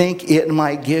what you think it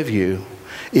might give you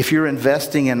if you're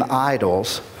investing in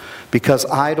idols, because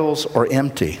idols are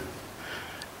empty.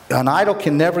 An idol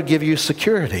can never give you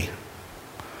security.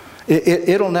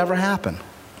 It'll never happen.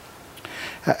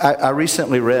 I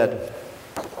recently read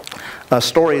a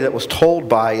story that was told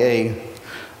by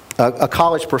a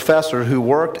college professor who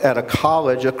worked at a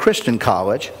college, a Christian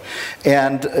college,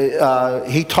 and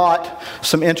he taught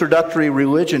some introductory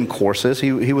religion courses.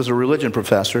 He was a religion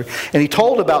professor, and he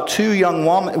told about two young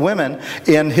women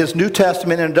in his New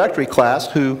Testament introductory class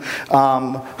who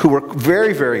were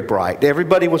very, very bright.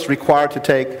 Everybody was required to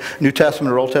take New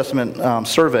Testament or Old Testament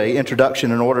survey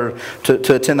introduction in order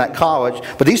to attend that college.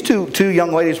 But these two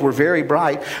young ladies were very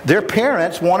bright. Their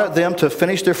parents wanted them to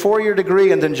finish their 4-year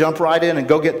degree and then jump right in and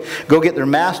go get their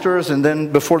master's, and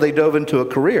then before they dove into a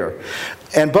career.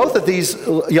 And both of these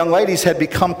young ladies had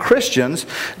become Christians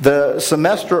the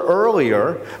semester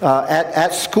earlier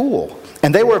at school.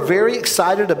 And they were very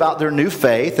excited about their new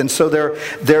faith, and so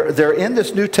they're in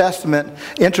this New Testament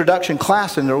introduction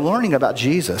class, and they're learning about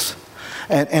Jesus.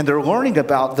 and they're learning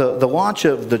about the launch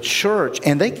of the church,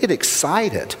 and they get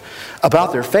excited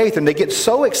about their faith, and they get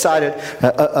so excited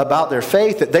about their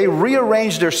faith that they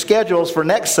rearrange their schedules for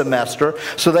next semester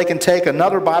so they can take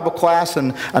another Bible class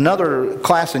and another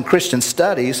class in Christian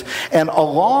studies. And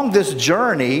along this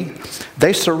journey,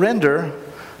 they surrender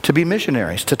to be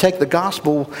missionaries, to take the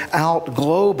gospel out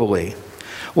globally.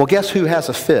 Well, guess who has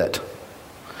a fit?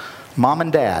 Mom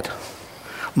and Dad.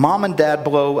 Mom and Dad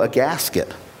blow a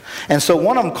gasket. And so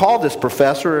one of them called this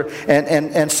professor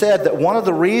and said that one of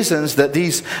the reasons that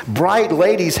these bright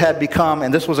ladies had become,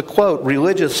 and this was a quote,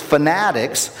 religious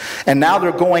fanatics, and now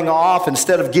they're going off,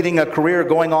 instead of getting a career,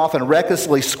 going off and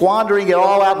recklessly squandering it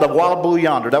all out in the wild blue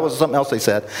yonder. That was something else they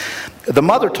said. The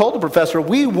mother told the professor,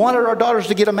 we wanted our daughters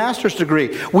to get a master's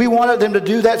degree. We wanted them to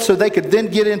do that so they could then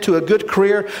get into a good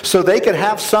career, so they could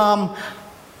have some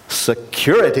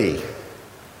security.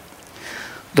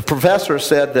 The professor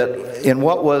said that in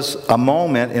what was a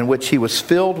moment in which he was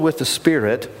filled with the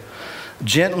Spirit,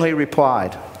 gently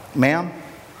replied, "Ma'am,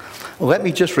 let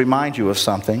me just remind you of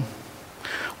something.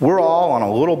 We're all on a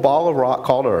little ball of rock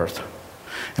called Earth,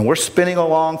 and we're spinning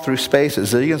along through space at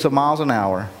zillions of miles an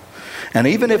hour. And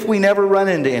even if we never run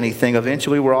into anything,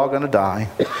 eventually we're all going to die.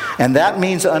 And that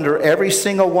means under every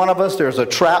single one of us, there's a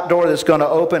trap door that's going to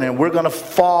open, and we're going to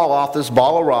fall off this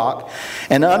ball of rock.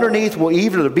 And underneath will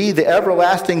either be the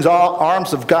everlasting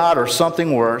arms of God or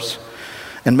something worse.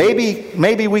 And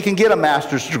maybe we can get a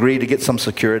master's degree to get some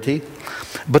security.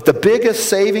 But the biggest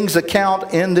savings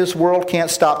account in this world can't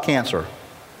stop cancer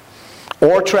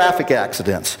or traffic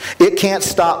accidents. It can't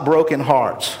stop broken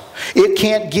hearts. It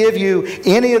can't give you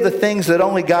any of the things that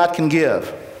only God can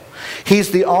give. He's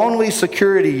the only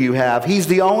security you have. He's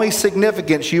the only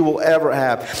significance you will ever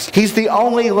have. He's the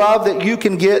only love that you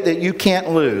can get that you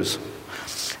can't lose."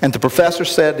 And the professor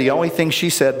said, the only thing she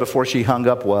said before she hung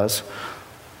up was,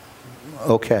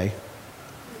 "Okay."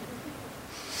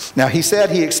 Now, he said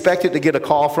he expected to get a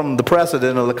call from the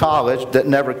president of the college that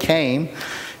never came.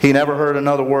 He never heard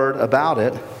another word about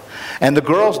it. And the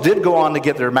girls did go on to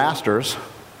get their masters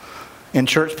in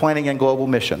church planting and global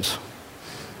missions.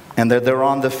 And they're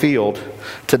on the field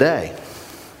today.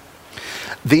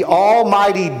 The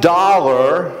almighty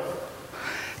dollar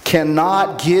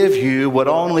cannot give you what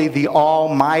only the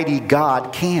almighty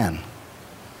God can.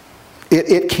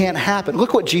 It can't happen.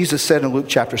 Look what Jesus said in Luke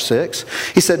chapter 6.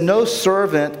 He said, "No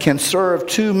servant can serve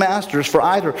two masters, for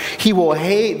either he will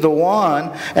hate the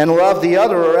one and love the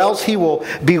other, or else he will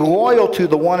be loyal to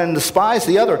the one and despise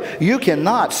the other. You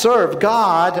cannot serve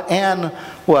God and"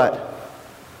 what?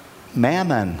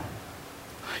 Mammon.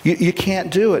 You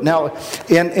can't do it. Now,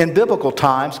 in biblical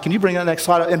times, can you bring the next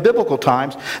slide up? In biblical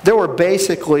times, there were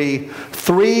basically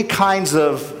three kinds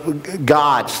of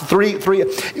gods.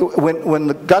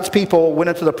 When God's people went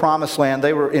into the promised land,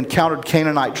 they encountered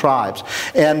Canaanite tribes.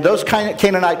 And those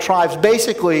Canaanite tribes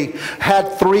basically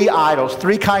had three idols,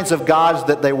 three kinds of gods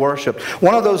that they worshipped.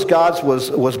 One of those gods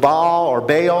was Baal or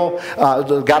Baal,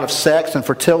 the god of sex and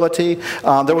fertility.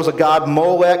 There was a god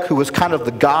Molech, who was kind of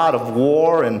the god of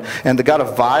war and the god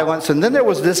of violence. And then there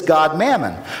was this god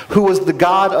Mammon, who was the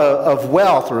god of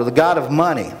wealth, or the god of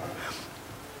money.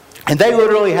 And they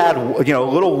literally had,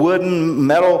 little wooden,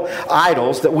 metal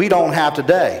idols that we don't have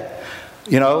today.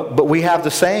 But we have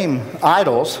the same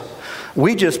idols.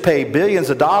 We just pay billions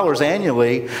of dollars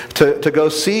annually to go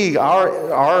see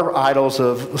our idols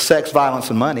of sex, violence,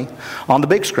 and money on the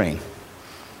big screen.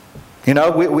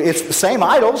 It's the same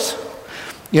idols.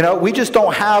 We just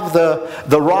don't have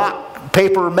the rock,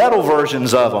 paper, metal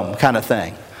versions of them, kind of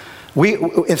thing.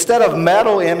 Instead of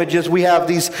metal images, we have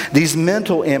these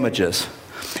mental images.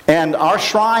 And our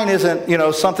shrine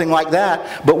isn't, something like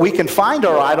that, but we can find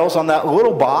our idols on that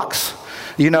little box,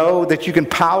 that you can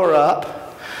power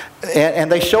up.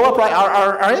 And they show up right,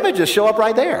 our images show up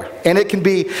right there. And it can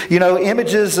be,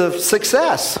 images of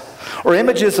success, or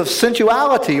images of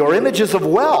sensuality, or images of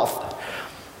wealth.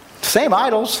 Same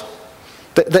idols.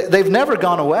 They've never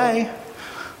gone away.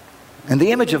 And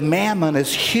the image of mammon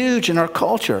is huge in our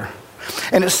culture.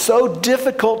 And it's so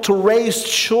difficult to raise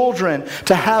children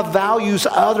to have values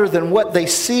other than what they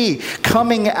see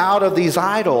coming out of these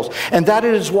idols. And that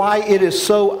is why it is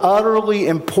so utterly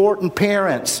important,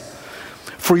 parents,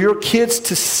 for your kids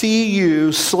to see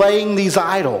you slaying these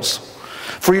idols.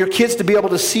 For your kids to be able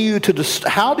to see you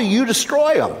how do you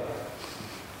destroy them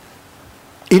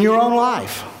in your own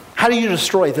life? How do you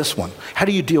destroy this one? How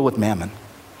do you deal with mammon?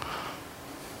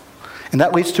 And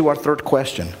that leads to our third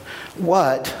question.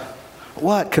 What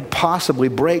could possibly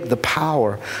break the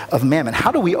power of mammon?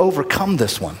 How do we overcome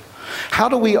this one? How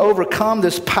do we overcome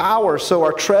this power so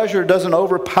our treasure doesn't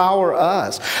overpower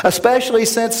us? Especially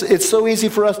since it's so easy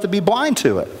for us to be blind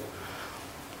to it.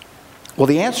 Well,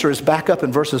 the answer is back up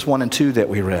in verses 1 and 2 that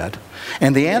we read.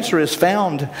 And the answer is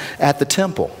found at the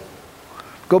temple.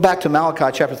 Go back to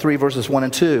Malachi chapter 3, verses 1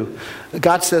 and 2.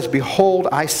 God says, "Behold,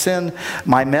 I send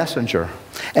my messenger,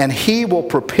 and he will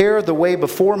prepare the way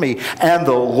before me. And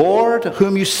the Lord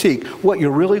whom you seek," what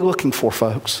you're really looking for,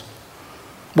 folks.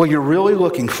 What you're really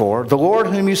looking for, "the Lord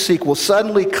whom you seek will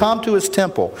suddenly come to his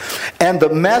temple, and the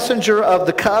messenger of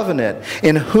the covenant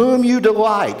in whom you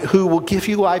delight, who will give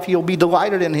you life, you'll be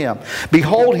delighted in him.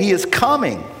 Behold, he is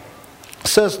coming,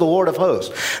 says the Lord of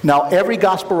hosts." Now, every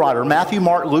gospel writer, Matthew,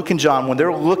 Mark, Luke, and John, when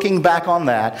they're looking back on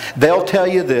that, they'll tell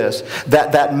you this,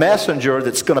 that messenger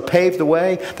that's going to pave the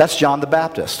way, that's John the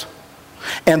Baptist.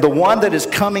 And the one that is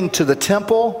coming to the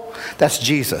temple, that's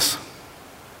Jesus.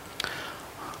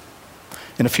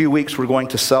 In a few weeks, we're going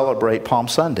to celebrate Palm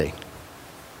Sunday.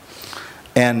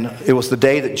 And it was the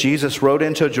day that Jesus rode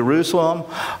into Jerusalem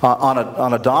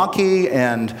on a donkey,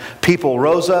 and people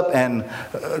rose up and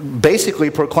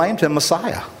basically proclaimed him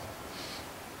Messiah.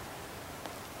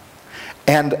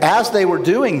 And as they were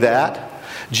doing that,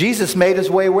 Jesus made his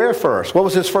way where first? What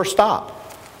was his first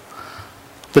stop?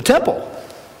 The temple.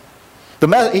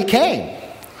 He came.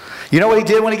 You know what he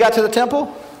did when he got to the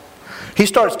temple? He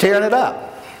starts tearing it up.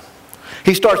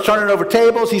 He starts turning over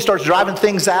tables. He starts driving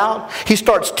things out. He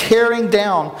starts tearing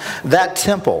down that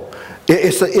temple.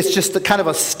 It's just a kind of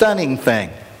a stunning thing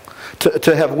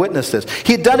to have witnessed this.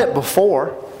 He had done it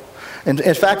before. And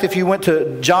in fact, if you went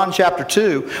to John chapter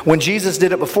 2, when Jesus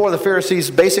did it before, the Pharisees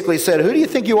basically said, "Who do you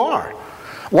think you are?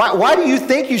 Why do you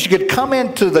think you should come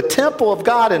into the temple of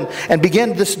God and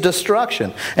begin this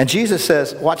destruction?" And Jesus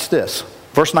says, watch this,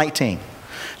 verse 19.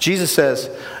 Jesus says,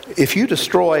 "If you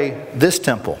destroy this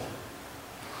temple,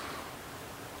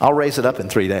 I'll raise it up in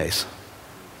 3 days."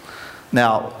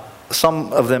 Now,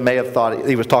 some of them may have thought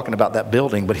he was talking about that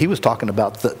building, but he was talking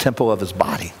about the temple of his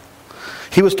body.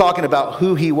 He was talking about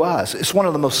who he was. It's one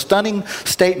of the most stunning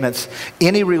statements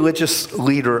any religious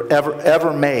leader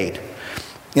ever made.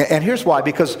 And here's why.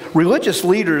 Because religious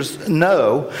leaders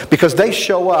know, because they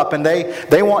show up and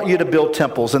they want you to build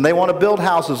temples, and they want to build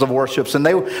houses of worship, and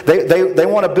they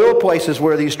want to build places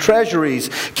where these treasuries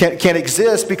can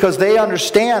exist, because they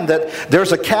understand that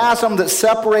there's a chasm that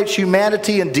separates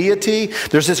humanity and deity.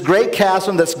 There's this great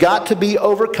chasm that's got to be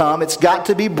overcome. It's got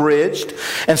to be bridged.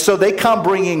 And so they come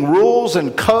bringing rules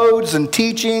and codes and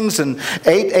teachings and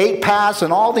eight paths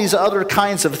and all these other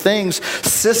kinds of things,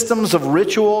 systems of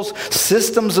rituals,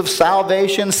 systems of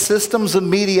salvation, systems of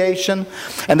mediation,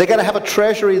 and they got to have a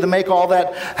treasury to make all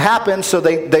that happen. So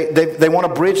they want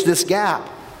to bridge this gap.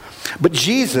 But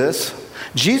Jesus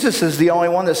is the only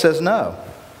one that says no.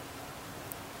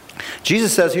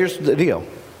 Jesus says, "Here's the deal.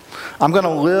 I'm going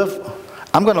to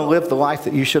live the life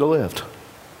that you should have lived.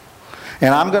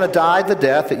 And I'm going to die the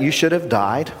death that you should have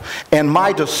died. And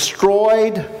my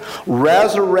destroyed,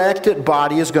 resurrected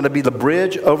body is going to be the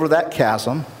bridge over that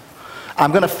chasm.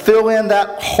 I'm going to fill in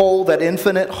that hole, that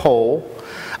infinite hole.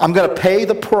 I'm going to pay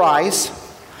the price."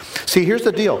 See, here's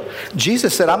the deal.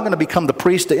 Jesus said, "I'm going to become the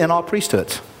priest in all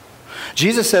priesthoods."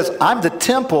 Jesus says, "I'm the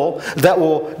temple that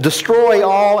will destroy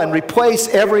all and replace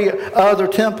every other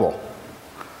temple."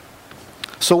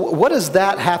 So what does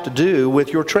that have to do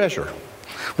with your treasure,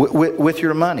 with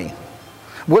your money?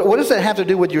 What does that have to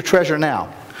do with your treasure now?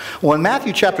 Well, in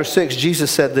Matthew chapter 6, Jesus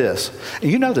said this.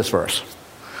 You know this verse.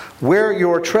 "Where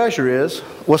your treasure is,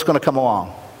 what's going to come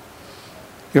along?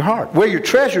 Your heart. Where your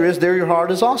treasure is, there your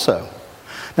heart is also."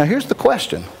 Now here's the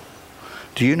question.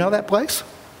 Do you know that place?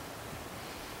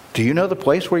 Do you know the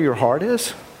place where your heart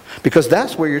is? Because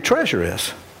that's where your treasure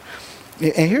is.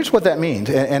 And here's what that means.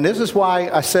 And this is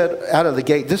why I said out of the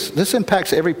gate, this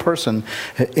impacts every person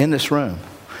in this room.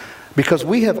 Because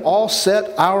we have all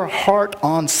set our heart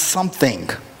on something.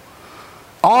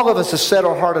 All of us have set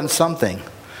our heart on something.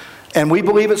 And we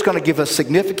believe it's going to give us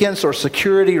significance or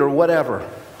security or whatever.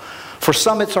 For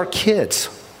some, it's our kids.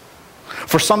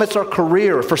 For some, it's our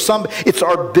career. For some, it's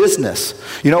our business.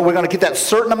 You know, we're going to get that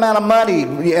certain amount of money,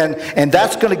 and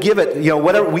that's going to give it, you know,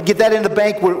 whatever. We get that in the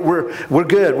bank, we're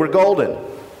good. We're golden.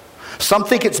 Some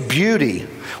think it's beauty.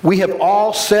 We have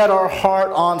all set our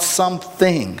heart on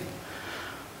something.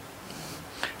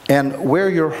 And where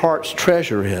your heart's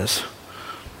treasure is,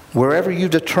 wherever you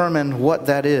determine what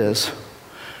that is,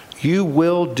 you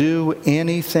will do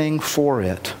anything for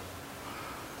it.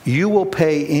 You will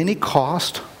pay any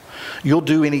cost. You'll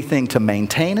do anything to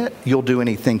maintain it. You'll do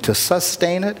anything to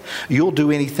sustain it. You'll do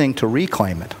anything to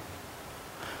reclaim it.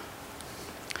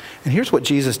 And here's what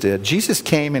Jesus did. Jesus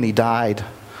came and he died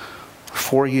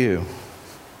for you.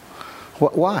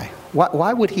 Why?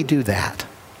 Why would he do that?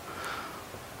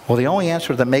 Well, the only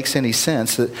answer that makes any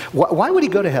sense is, why would he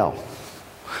go to hell?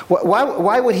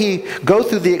 Why would he go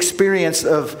through the experience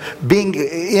of being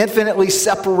infinitely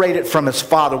separated from his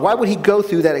Father? Why would he go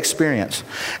through that experience?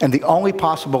 And the only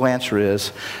possible answer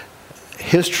is,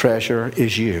 his treasure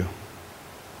is you.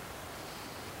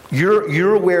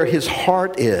 You're where his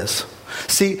heart is.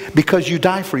 See, because you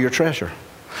die for your treasure.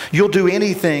 You'll do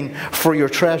anything for your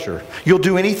treasure. You'll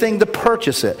do anything to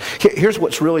purchase it. Here's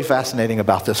what's really fascinating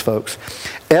about this, folks.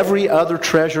 Every other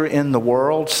treasure in the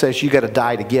world says you got to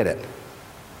die to get it.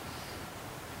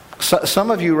 So,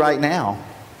 some of you right now,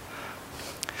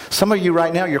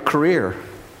 your career,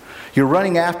 you're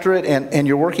running after it and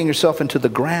you're working yourself into the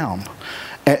ground.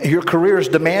 Your career is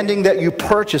demanding that you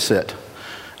purchase it,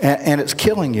 and it's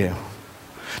killing you.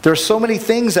 There are so many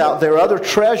things out there, other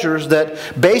treasures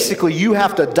that basically you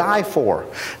have to die for.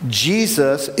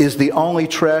 Jesus is the only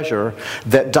treasure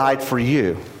that died for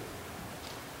you.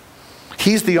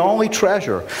 He's the only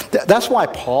treasure. That's why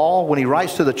Paul, when he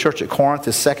writes to the church at Corinth,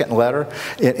 his second letter,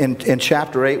 in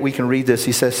chapter 8, we can read this.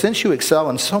 He says, since you excel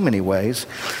in so many ways,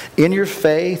 in your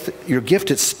faith, your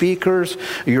gifted speakers,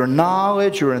 your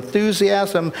knowledge, your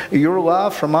enthusiasm, your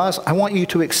love from us, I want you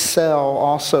to excel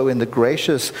also in the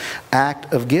gracious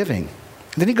act of giving.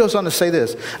 Then he goes on to say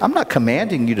this, I'm not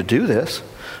commanding you to do this,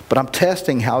 but I'm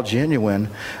testing how genuine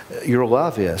your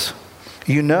love is.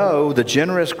 You know the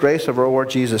generous grace of our Lord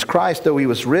Jesus Christ, though he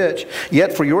was rich,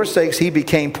 yet for your sakes he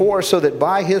became poor, so that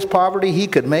by his poverty he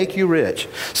could make you rich.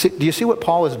 See, do you see what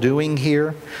Paul is doing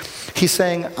here? He's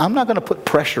saying, I'm not going to put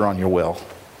pressure on your will.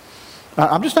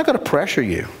 I'm just not going to pressure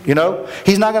you. You know,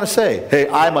 he's not going to say, hey,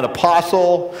 I'm an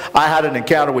apostle. I had an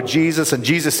encounter with Jesus, and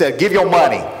Jesus said, give your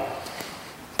money.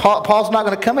 Paul's not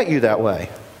going to come at you that way.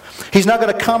 He's not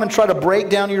going to come and try to break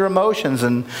down your emotions,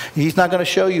 and he's not going to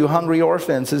show you hungry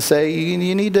orphans and say you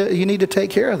need to take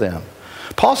care of them.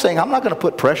 Paul's saying, I'm not going to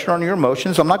put pressure on your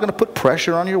emotions. I'm not going to put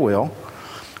pressure on your will.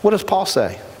 What does Paul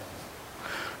say?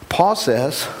 Paul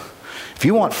says, if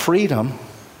you want freedom,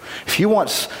 if you want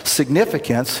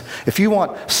significance, if you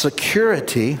want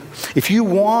security, if you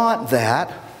want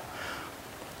that,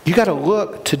 you got to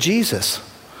look to Jesus.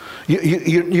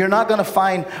 You're not going to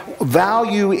find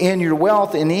value in your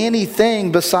wealth in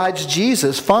anything besides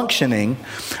Jesus functioning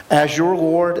as your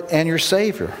Lord and your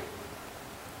Savior.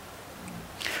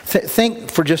 Think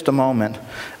for just a moment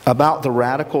about the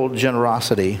radical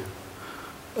generosity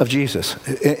of Jesus.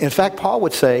 In fact, Paul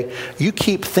would say, you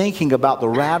keep thinking about the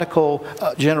radical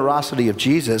generosity of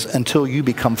Jesus until you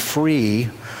become free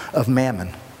of mammon.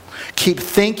 Keep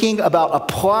thinking about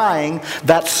applying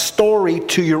that story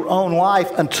to your own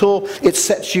life until it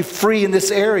sets you free in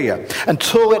this area,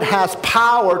 until it has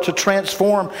power to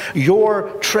transform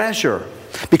your treasure.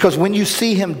 Because when you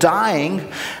see him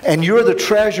dying and you're the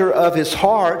treasure of his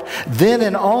heart, then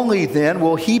and only then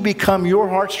will he become your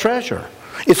heart's treasure.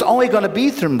 It's only going to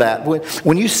be from that.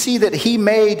 When you see that he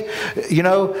made,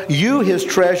 you his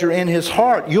treasure in his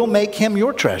heart, you'll make him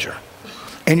your treasure.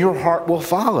 And your heart will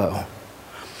follow.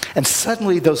 And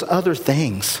suddenly those other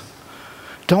things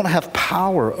don't have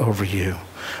power over you.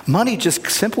 Money just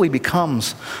simply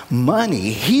becomes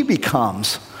money. He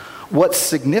becomes what's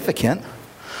significant.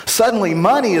 Suddenly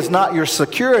money is not your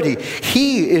security.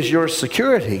 He is your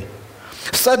security.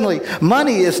 Suddenly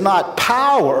money is not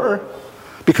power,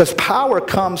 because power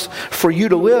comes for you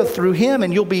to live through him,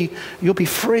 and you'll be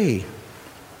free.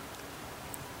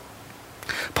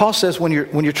 Paul says when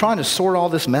you're trying to sort all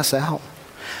this mess out,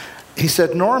 he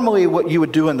said, normally what you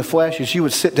would do in the flesh is you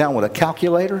would sit down with a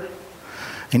calculator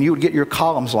and you would get your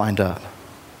columns lined up.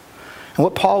 And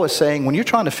what Paul is saying, when you're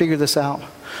trying to figure this out,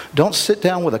 don't sit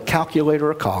down with a calculator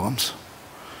or columns.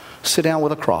 Sit down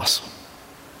with a cross.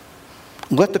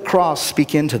 Let the cross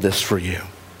speak into this for you.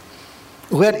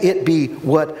 Let it be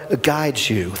what guides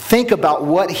you. Think about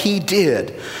what he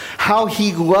did, how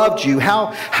he loved you,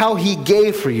 how he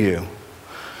gave for you.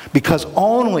 Because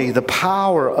only the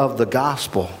power of the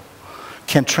gospel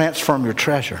can transform your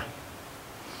treasure.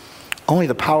 Only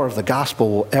the power of the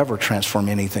gospel will ever transform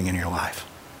anything in your life.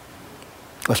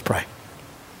 Let's pray.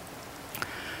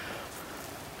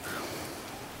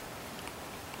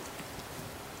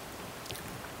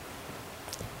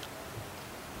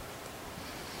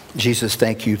 Jesus,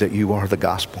 thank you that you are the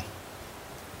gospel.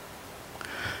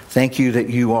 Thank you that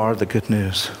you are the good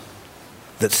news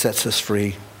that sets us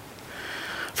free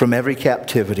from every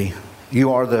captivity.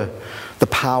 You are the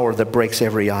power that breaks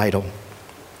every idol.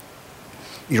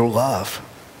 Your love.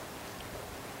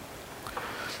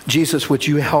 Jesus, would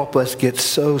you help us get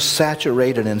so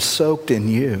saturated and soaked in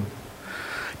you,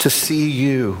 to see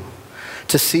you,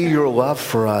 to see your love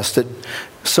for us,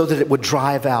 so that it would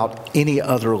drive out any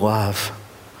other love,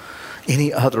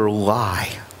 any other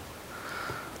lie,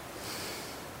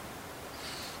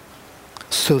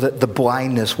 so that the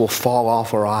blindness will fall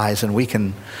off our eyes and we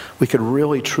could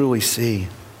really truly see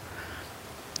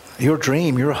your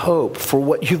dream, your hope for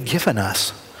what you've given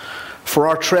us, for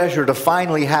our treasure to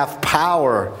finally have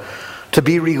power to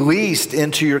be released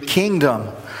into your kingdom,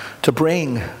 to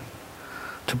bring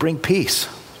peace,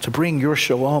 to bring your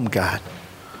shalom, God,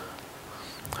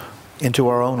 into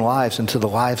our own lives, into the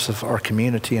lives of our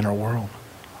community and our world.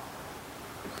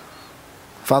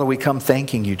 Father, we come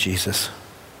thanking you, Jesus,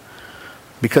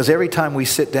 because every time we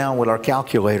sit down with our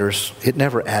calculators, it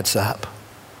never adds up.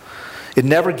 It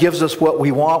never gives us what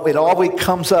we want. It always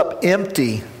comes up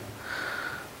empty.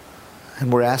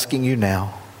 And we're asking you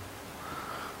now.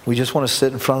 We just want to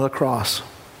sit in front of the cross.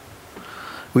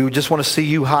 We just want to see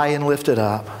you high and lifted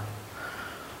up.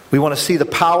 We want to see the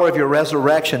power of your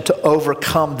resurrection to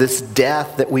overcome this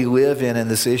death that we live in, and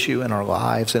this issue in our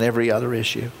lives and every other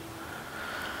issue.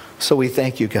 So we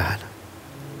thank you, God.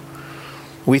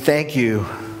 We thank you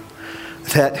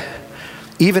that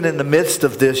even in the midst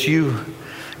of this, you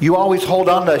always hold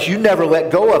on to us. You never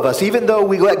let go of us. Even though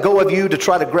we let go of you to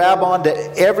try to grab onto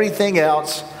everything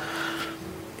else,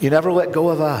 you never let go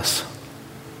of us.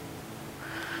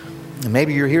 And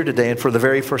maybe you're here today and for the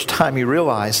very first time you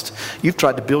realized you've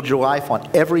tried to build your life on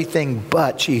everything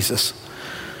but Jesus.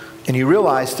 And you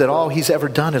realize that all he's ever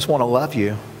done is want to love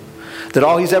you. That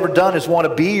all he's ever done is want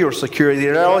to be your security.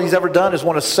 That all he's ever done is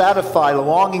want to satisfy the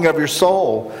longing of your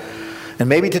soul. And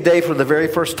maybe today, for the very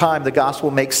first time, the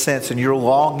gospel makes sense and you're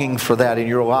longing for that in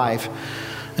your life.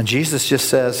 And Jesus just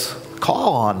says,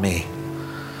 call on me.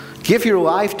 Give your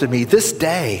life to me this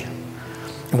day.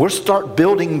 And we'll start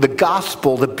building the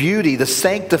gospel, the beauty, the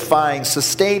sanctifying,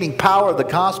 sustaining power of the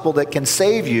gospel that can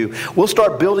save you. We'll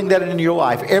start building that into your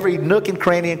life, every nook and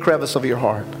cranny and crevice of your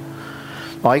heart.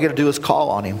 All you got to do is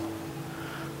call on him.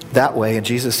 That way, and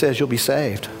Jesus says, you'll be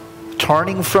saved.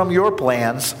 Turning from your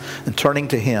plans and turning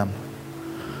to him.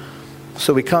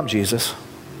 So we come, Jesus.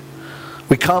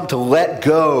 We come to let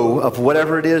go of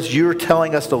whatever it is you're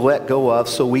telling us to let go of,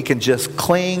 so we can just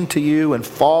cling to you and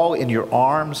fall in your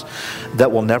arms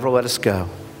that will never let us go.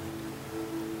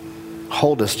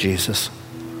 Hold us, Jesus.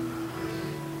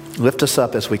 Lift us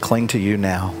up as we cling to you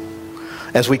now.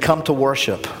 As we come to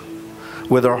worship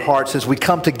with our hearts, as we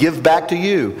come to give back to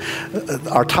you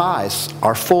our tithes,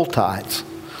 our full tithes,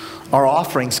 our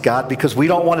offerings, God, because we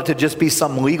don't want it to just be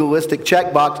some legalistic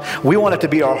checkbox. We want it to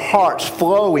be our hearts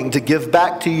flowing to give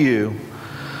back to you,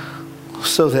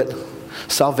 so that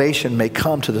salvation may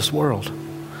come to this world,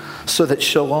 so that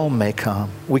shalom may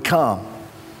come. We come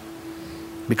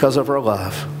because of our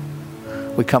love.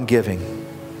 We come giving.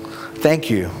 Thank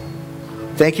you.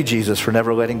 Thank you, Jesus, for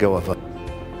never letting go of us.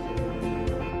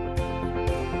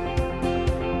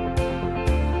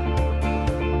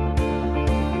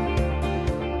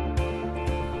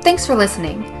 Thanks for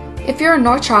listening. If you're in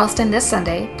North Charleston this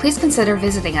Sunday, please consider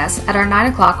visiting us at our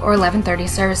 9 o'clock or 11:30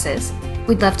 services.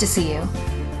 We'd love to see you.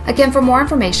 Again, for more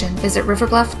information, visit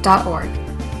riverbluff.org.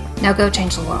 Now go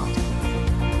change the world.